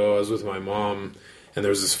years ago, I was with my mom, and there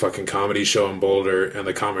was this fucking comedy show in Boulder, and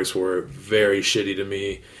the comics were very shitty to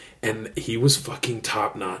me. And he was fucking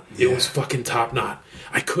top knot. Yeah. It was fucking top knot.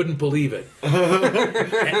 I couldn't believe it.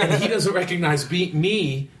 and he doesn't recognize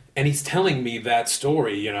me, and he's telling me that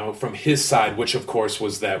story, from his side, which of course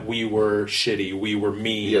was that we were shitty, we were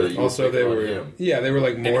mean. Yeah, also they were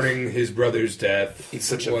like mourning his brother's death. He's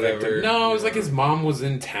such a victim. No, it was like his mom was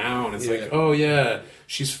in town. It's like, oh yeah,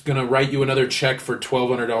 she's gonna write you another check for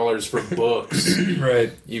 $1,200 for books.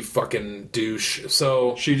 Right. You fucking douche.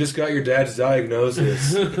 So she just got your dad's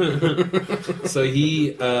diagnosis. So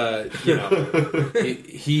he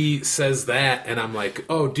he says that, and I'm like,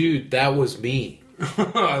 oh dude, that was me.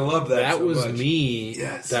 I love that. That so was much. me.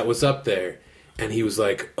 Yes. That was up there. And he was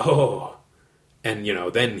like, oh. And,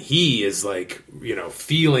 then he is like,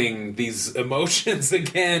 feeling these emotions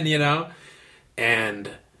again,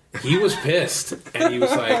 And he was pissed. And he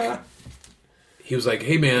was like,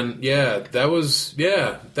 hey man, that was.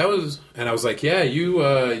 And I was like, yeah,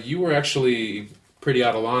 you were actually pretty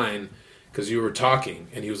out of line because you were talking.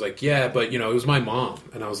 And he was like, yeah, but, it was my mom.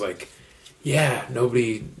 And I was like, yeah,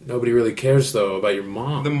 nobody really cares, though, about your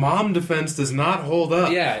mom. The mom defense does not hold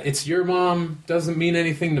up. Yeah, it's your mom, doesn't mean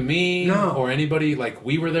anything to me or anybody. Like,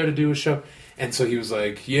 we were there to do a show. And so he was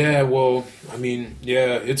like, yeah, well, I mean,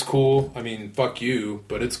 yeah, it's cool. I mean, fuck you,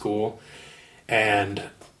 but it's cool. And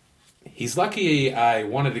he's lucky I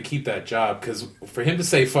wanted to keep that job, because for him to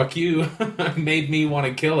say fuck you made me want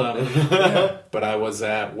to kill him. But I was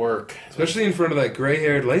at work. Especially in front of that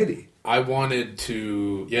gray-haired lady. I wanted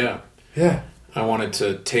to, Yeah. I wanted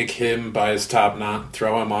to take him by his top knot,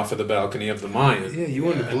 throw him off of the balcony of the Mayan. Yeah, you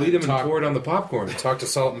wanted to bleed him and pour it on the popcorn. Talk to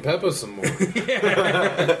Salt and Pepper some more.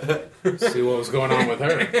 See what was going on with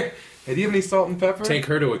her. Hey, do you have any salt and pepper? Take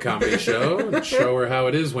her to a comedy show and show her how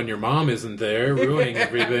it is when your mom isn't there, ruining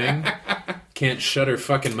everything. Can't shut her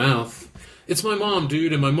fucking mouth. It's my mom,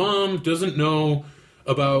 dude, and my mom doesn't know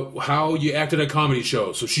about how you act at a comedy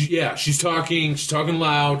show. So she's talking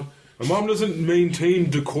loud. My mom doesn't maintain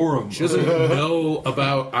decorum. She doesn't know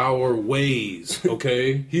about our ways,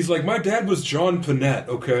 okay? He's like, my dad was John Panette,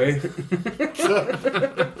 okay?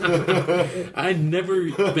 I'd never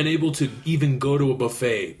been able to even go to a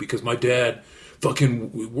buffet because my dad,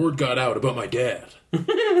 fucking word got out about my dad.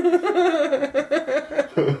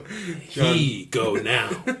 He go now.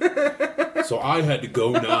 So I had to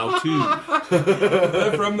go now, too.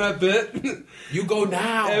 From that bit? You go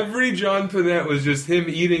now. Every John Panette was just him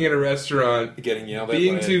eating at a restaurant, getting yelled at,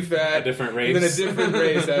 being too fat, a different race, and then a different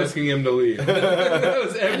race asking him to leave. That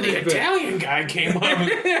was and the Italian guy came up.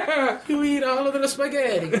 Yeah. You eat all of the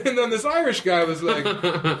spaghetti. And then this Irish guy was like,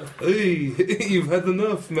 hey, you've had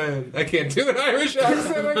enough, man. I can't do an Irish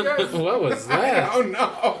accent, I guess. What was that? Oh,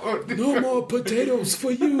 no. No more potatoes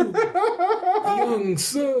for you, young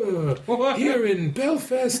sir. What? Here in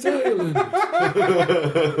Belfast, Ireland,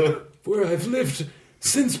 where I've lived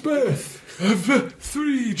since birth.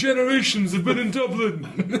 3 generations have been in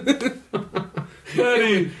Dublin.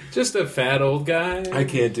 Daddy. Just a fat old guy. I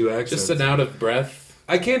can't do accents. Just an out of breath.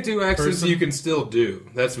 I can't do accents you can still do.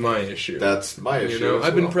 That's my issue. That's my issue.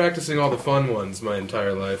 I've been practicing all the fun ones my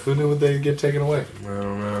entire life. Who knew they'd get taken away? I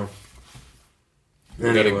don't know.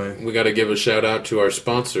 We got to give a shout out to our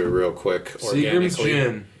sponsor real quick. Seagram's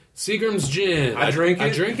Gin. Seagram's Gin. I drink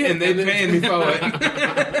it, and they paying me for it.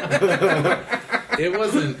 It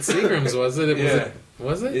wasn't Seagram's, was it?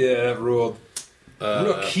 Was it? Yeah, that ruled.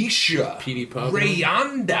 Keisha, Petey Pablo,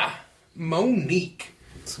 Rayonda, Monique.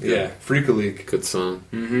 Yeah, Freak-a-Leak. Good song.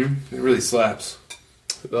 Mm-hmm. It really slaps.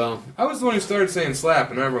 Well, I was the one who started saying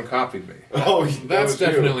slap, and everyone copied me. Oh, that's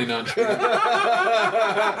definitely not true.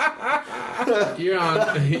 You're not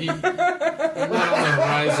on the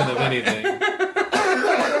horizon of anything.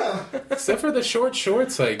 Except for the short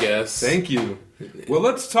shorts, I guess. Thank you. Well,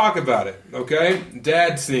 let's talk about it, okay?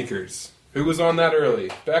 Dad sneakers. Who was on that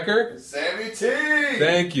early? Becker? Sammy T!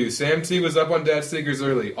 Thank you. Sam T was up on Dad sneakers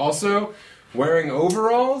early. Also, wearing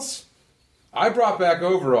overalls? I brought back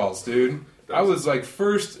overalls, dude. I was like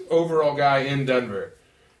first overall guy in Denver.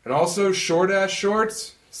 And also short-ass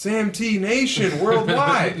shorts? Sam T Nation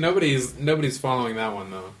worldwide. Nobody's following that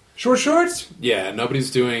one, though. Short shorts? Yeah,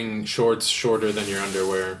 nobody's doing shorts shorter than your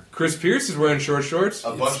underwear. Chris Pierce is wearing short shorts.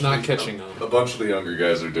 It's not catching on. A bunch of the younger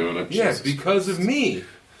guys are doing it. Yes, because of me.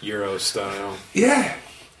 Euro style. Yeah.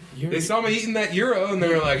 They saw me eating that Euro, and they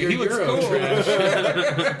were like, he looks Euro cool.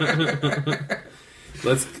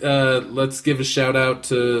 Let's give a shout out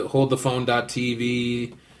to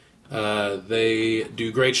HoldThePhone.tv. They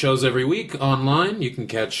do great shows every week online. You can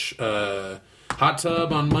catch Hot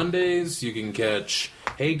Tub on Mondays. You can catch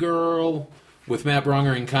Hey Girl with Matt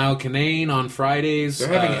Bronger and Kyle Kinane on Fridays.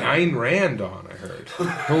 They're having Ayn Rand on, I heard.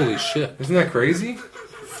 Holy shit. Isn't that crazy?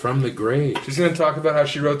 From the grave. She's going to talk about how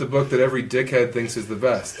she wrote the book that every dickhead thinks is the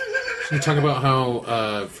best. She's going to talk about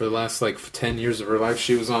how for the last 10 years of her life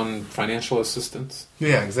she was on financial assistance.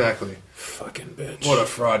 Yeah, exactly. Fucking bitch. What a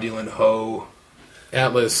fraudulent hoe.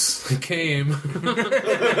 Atlas came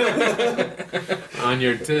on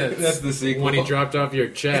your tits. That's the sequel. When he dropped off your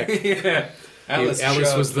check. Yeah.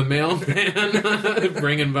 Atlas was the mailman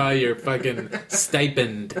bringing by your fucking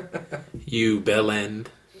stipend, you bellend.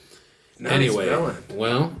 Nice Anyway, bellend.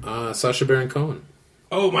 well, Sacha Baron Cohen.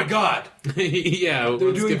 Oh my god. Yeah,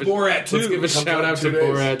 They're doing Borat 2. Let's give a shout out to 2 days.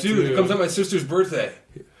 Borat 2. Dude, it comes on my sister's birthday.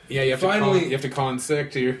 Yeah, you have Finally- to call in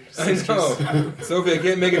sick to your I sisters. know. Sophie, I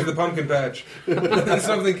can't make it to the pumpkin patch.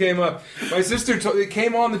 Something came up. My sister it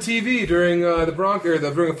came on the TV during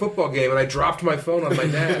during a football game, and I dropped my phone on my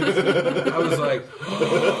dad. I was like,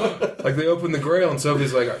 like they opened the Grail, and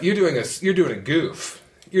Sophie's like, "You're doing a goof.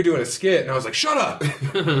 You're doing a skit," and I was like, "Shut up!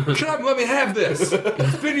 Shut up! And let me have this.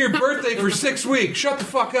 It's been your birthday for 6 weeks. Shut the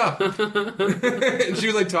fuck up!" And she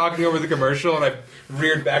was like talking over the commercial, and I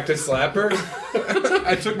reared back to slap her.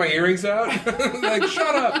 I took my earrings out, like,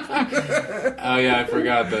 "Shut up!" Oh yeah, I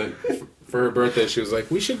forgot that for her birthday she was like,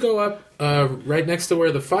 we should go up right next to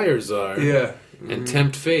where the fires are. Yeah, And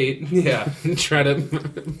tempt fate. yeah. try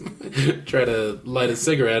to light a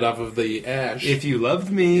cigarette off of the ash. If you loved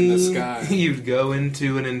me, In the sky. you'd go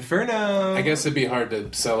into an inferno. I guess it'd be hard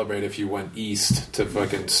to celebrate if you went east to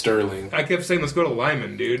fucking Sterling. I kept saying, "Let's go to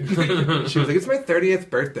Lyman, dude." She was like, "It's my 30th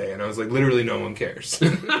birthday," and I was like, "Literally, no one cares."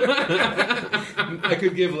 I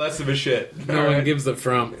could give less of a shit. No one gives a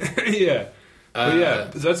frump. Yeah. But yeah,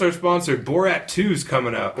 that's our sponsor. Borat 2's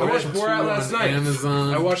coming up. I Borat watched 2 Borat last on night.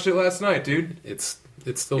 Amazon. I watched it last night, dude. It's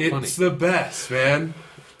still funny. It's the best, man.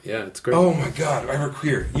 Yeah, it's great. Oh my god, I work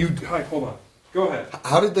here. Hi, hold on. Go ahead.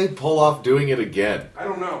 How did they pull off doing it again? I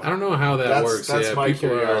don't know. I don't know how that That's works. that's my people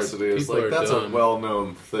curiosity. It's people like that's a dumb.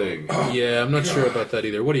 well-known thing. Yeah, I'm not sure about that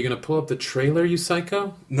either. What, are you going to pull up the trailer, you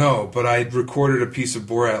psycho? No, but I recorded a piece of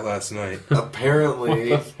Borat last night.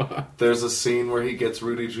 Apparently, there's a scene where he gets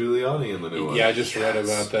Rudy Giuliani in the new one. Yeah, I just read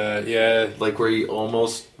about that. Yeah. Like where he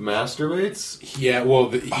almost masturbates. Yeah, well,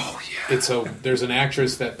 there's an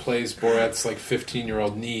actress that plays Borat's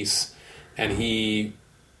 15-year-old niece, and he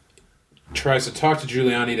tries to talk to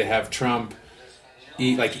Giuliani to have Trump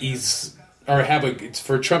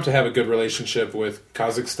for Trump to have a good relationship with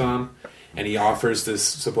Kazakhstan, and he offers this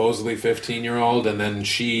supposedly 15-year-old, and then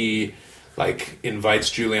she invites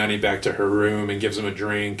Giuliani back to her room and gives him a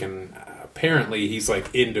drink, and apparently he's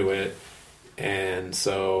into it, and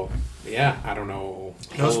so yeah, I don't know.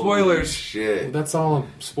 No spoilers. Shit. That's all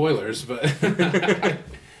spoilers, but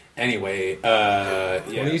anyway, yeah.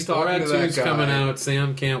 When he's talking Borat to that 2's guy- coming out.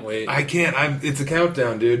 Sam can't wait. I can't. It's a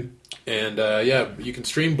countdown, dude. And yeah, you can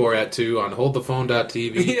stream Borat 2 on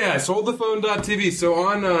HoldThePhone.tv. Yeah, HoldThePhone.tv. So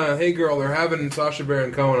on Hey Girl, they're having Sacha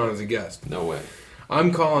Baron Cohen on as a guest. No way.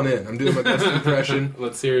 I'm calling in. I'm doing my best impression.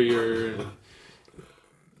 Let's hear your.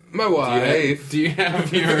 My wife. Do you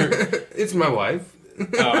have your? It's my wife.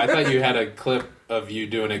 Oh, I thought you had a clip of you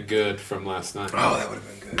doing it good from last night. Oh, that would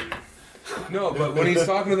have been good. No, but when he's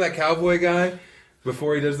talking to that cowboy guy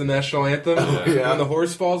before he does the national anthem, yeah. when the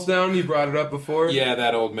horse falls down, you brought it up before. Yeah,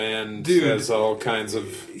 that old man Dude. says all kinds of.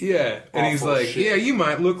 Yeah, and he's Awful like, shit. "Yeah, you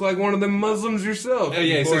might look like one of them Muslims yourself." Oh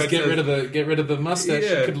yeah, he says Borat get rid of the mustache.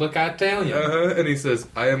 Yeah. You could look Italian. And he says,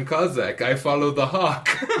 "I am Kazakh. I follow the hawk."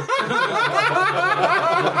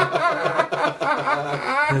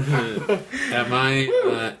 At my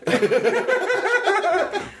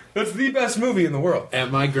That's the best movie in the world,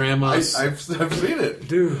 at my grandma's. I've seen it.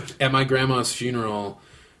 dude. At my grandma's funeral,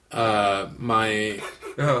 my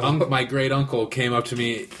my great uncle came up to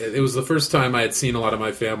me. It was the first time I had seen a lot of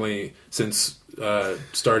my family since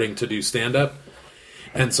starting to do stand up,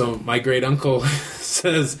 and so my great uncle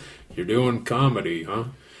says, "You're doing comedy, huh?"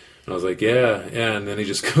 And I was like, "Yeah." And then he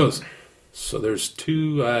just goes, "So there's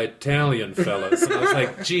two Italian fellas," and I was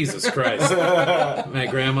like, "Jesus Christ!" My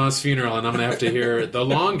grandma's funeral, and I'm gonna have to hear the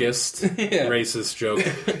longest racist joke,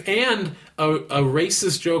 and a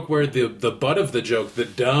racist joke where the butt of the joke, the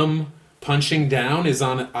dumb punching down, is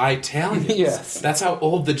on Italians. Yes. That's how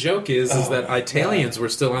old the joke is that Italians were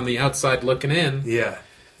still on the outside looking in Yeah.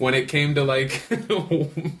 when it came to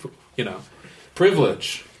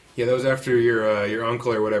privilege. Yeah, that was after your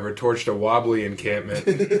uncle or whatever torched a wobbly encampment.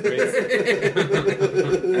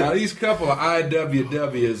 Now these couple of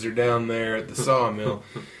IWWs are down there at the sawmill.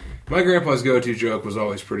 My grandpa's go-to joke was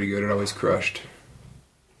always pretty good. It always crushed.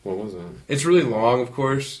 What was that? It's really long, of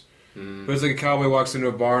course. But it's like a cowboy walks into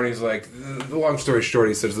a bar and he's like, the long story short,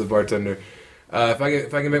 he says to the bartender, if I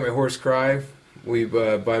can make my horse cry, will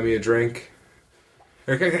you buy me a drink?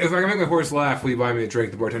 Or if I can make my horse laugh, will you buy me a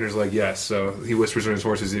drink? The bartender's like, yes. So he whispers in his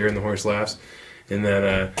horse's ear and the horse laughs. And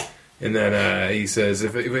then he says,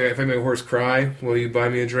 if I make my horse cry, will you buy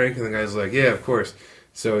me a drink? And the guy's like, yeah, of course.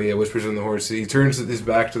 So he whispers in the horse. He turns his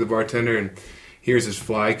back to the bartender and hears his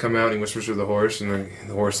fly come out and he whispers to the horse. And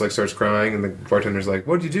the horse like starts crying and the bartender's like,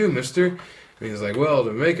 what'd you do, mister? And he's like, well,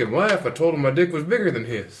 to make him laugh, I told him my dick was bigger than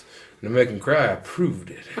his. And to make him cry, I proved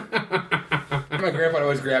it. My grandpa would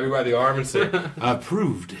always grab me by the arm and say, I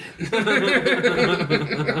proved it.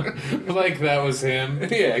 Like that was him.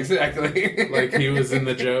 Yeah, exactly. Like he was in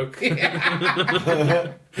the joke.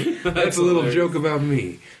 That's a little joke about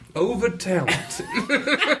me. Over talented.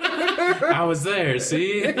 I was there,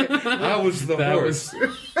 see? I was the horse.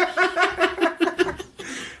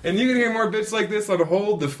 And you can hear more bits like this on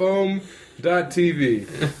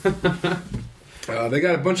holdthefoam.tv. They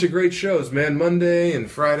got a bunch of great shows, man. Monday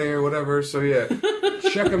and Friday or whatever. So yeah,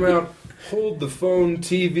 check them out. Hold the Phone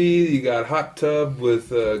TV. You got Hot Tub with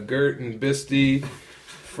Gert and Bisty.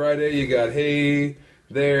 Friday you got Hey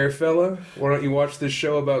There Fella. Why don't you watch this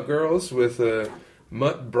show about girls with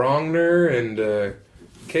Mutt Brongner and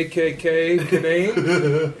KKK Kanane.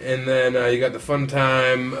 And then you got the Fun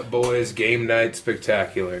Time Boys Game Night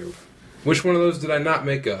Spectacular. Which one of those did I not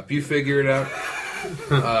make up? You figure it out.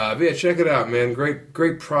 But yeah, check it out, man.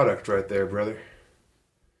 Great product right there, brother.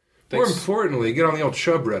 More importantly, get on the old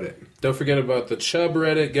Chub Reddit. Don't forget about the Chub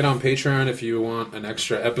Reddit. Get on Patreon if you want an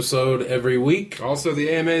extra episode every week. Also, the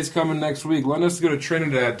AMA is coming next week. Len has to go to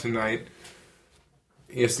Trinidad tonight.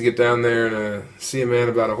 He has to get down there and see a man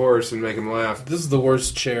about a horse and make him laugh. This is the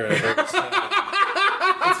worst chair I've ever sat in.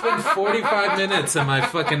 It's been 45 minutes and my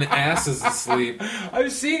fucking ass is asleep.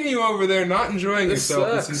 I've seen you over there not enjoying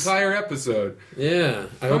yourself this entire episode. Yeah.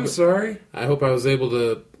 I'm sorry. I hope I was able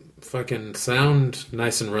to fucking sound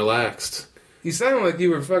nice and relaxed. You sounded like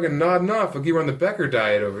you were fucking nodding off, like you were on the Becker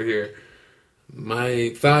diet over here. My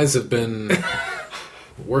thighs have been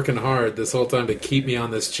working hard this whole time to keep me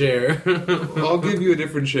on this chair. I'll give you a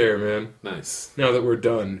different chair, man. Nice. Now that we're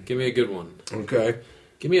done. Give me a good one. Okay.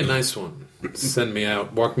 Give me a nice one. Send me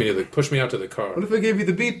out. Push me out to the car. What if I gave you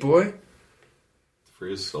the Beat Boy? For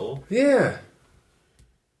his soul? Yeah.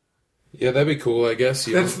 Yeah, that'd be cool, I guess.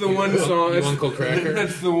 That's the one song. You Uncle Cracker?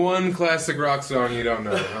 That's the one classic rock song you don't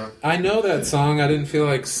know, huh? I know that song. I didn't feel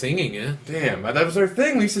like singing it. Damn, that was our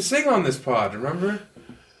thing. We used to sing on this pod, remember?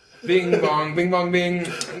 Bing bong, bing bong, bing.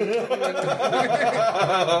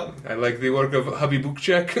 I like the work of Hubby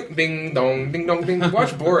Bookcheck. Ding dong, ding dong, ding.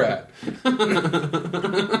 Watch Borat.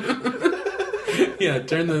 Yeah,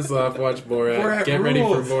 turn this off. Watch Borat. Get rules. ready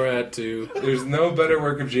for Borat 2. There's no better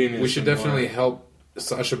work of genius. We should definitely help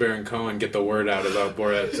Sacha Baron Cohen get the word out about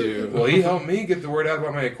Borat 2. Well, he helped me get the word out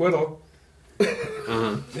about my acquittal.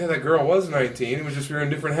 Uh-huh. Yeah, that girl was 19. It was just we were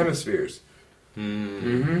in different hemispheres.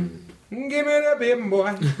 Mm-hmm. Give me that baby boy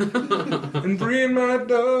and free in my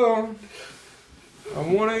door. I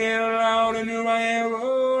wanna get alone and do my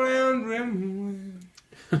old and dream.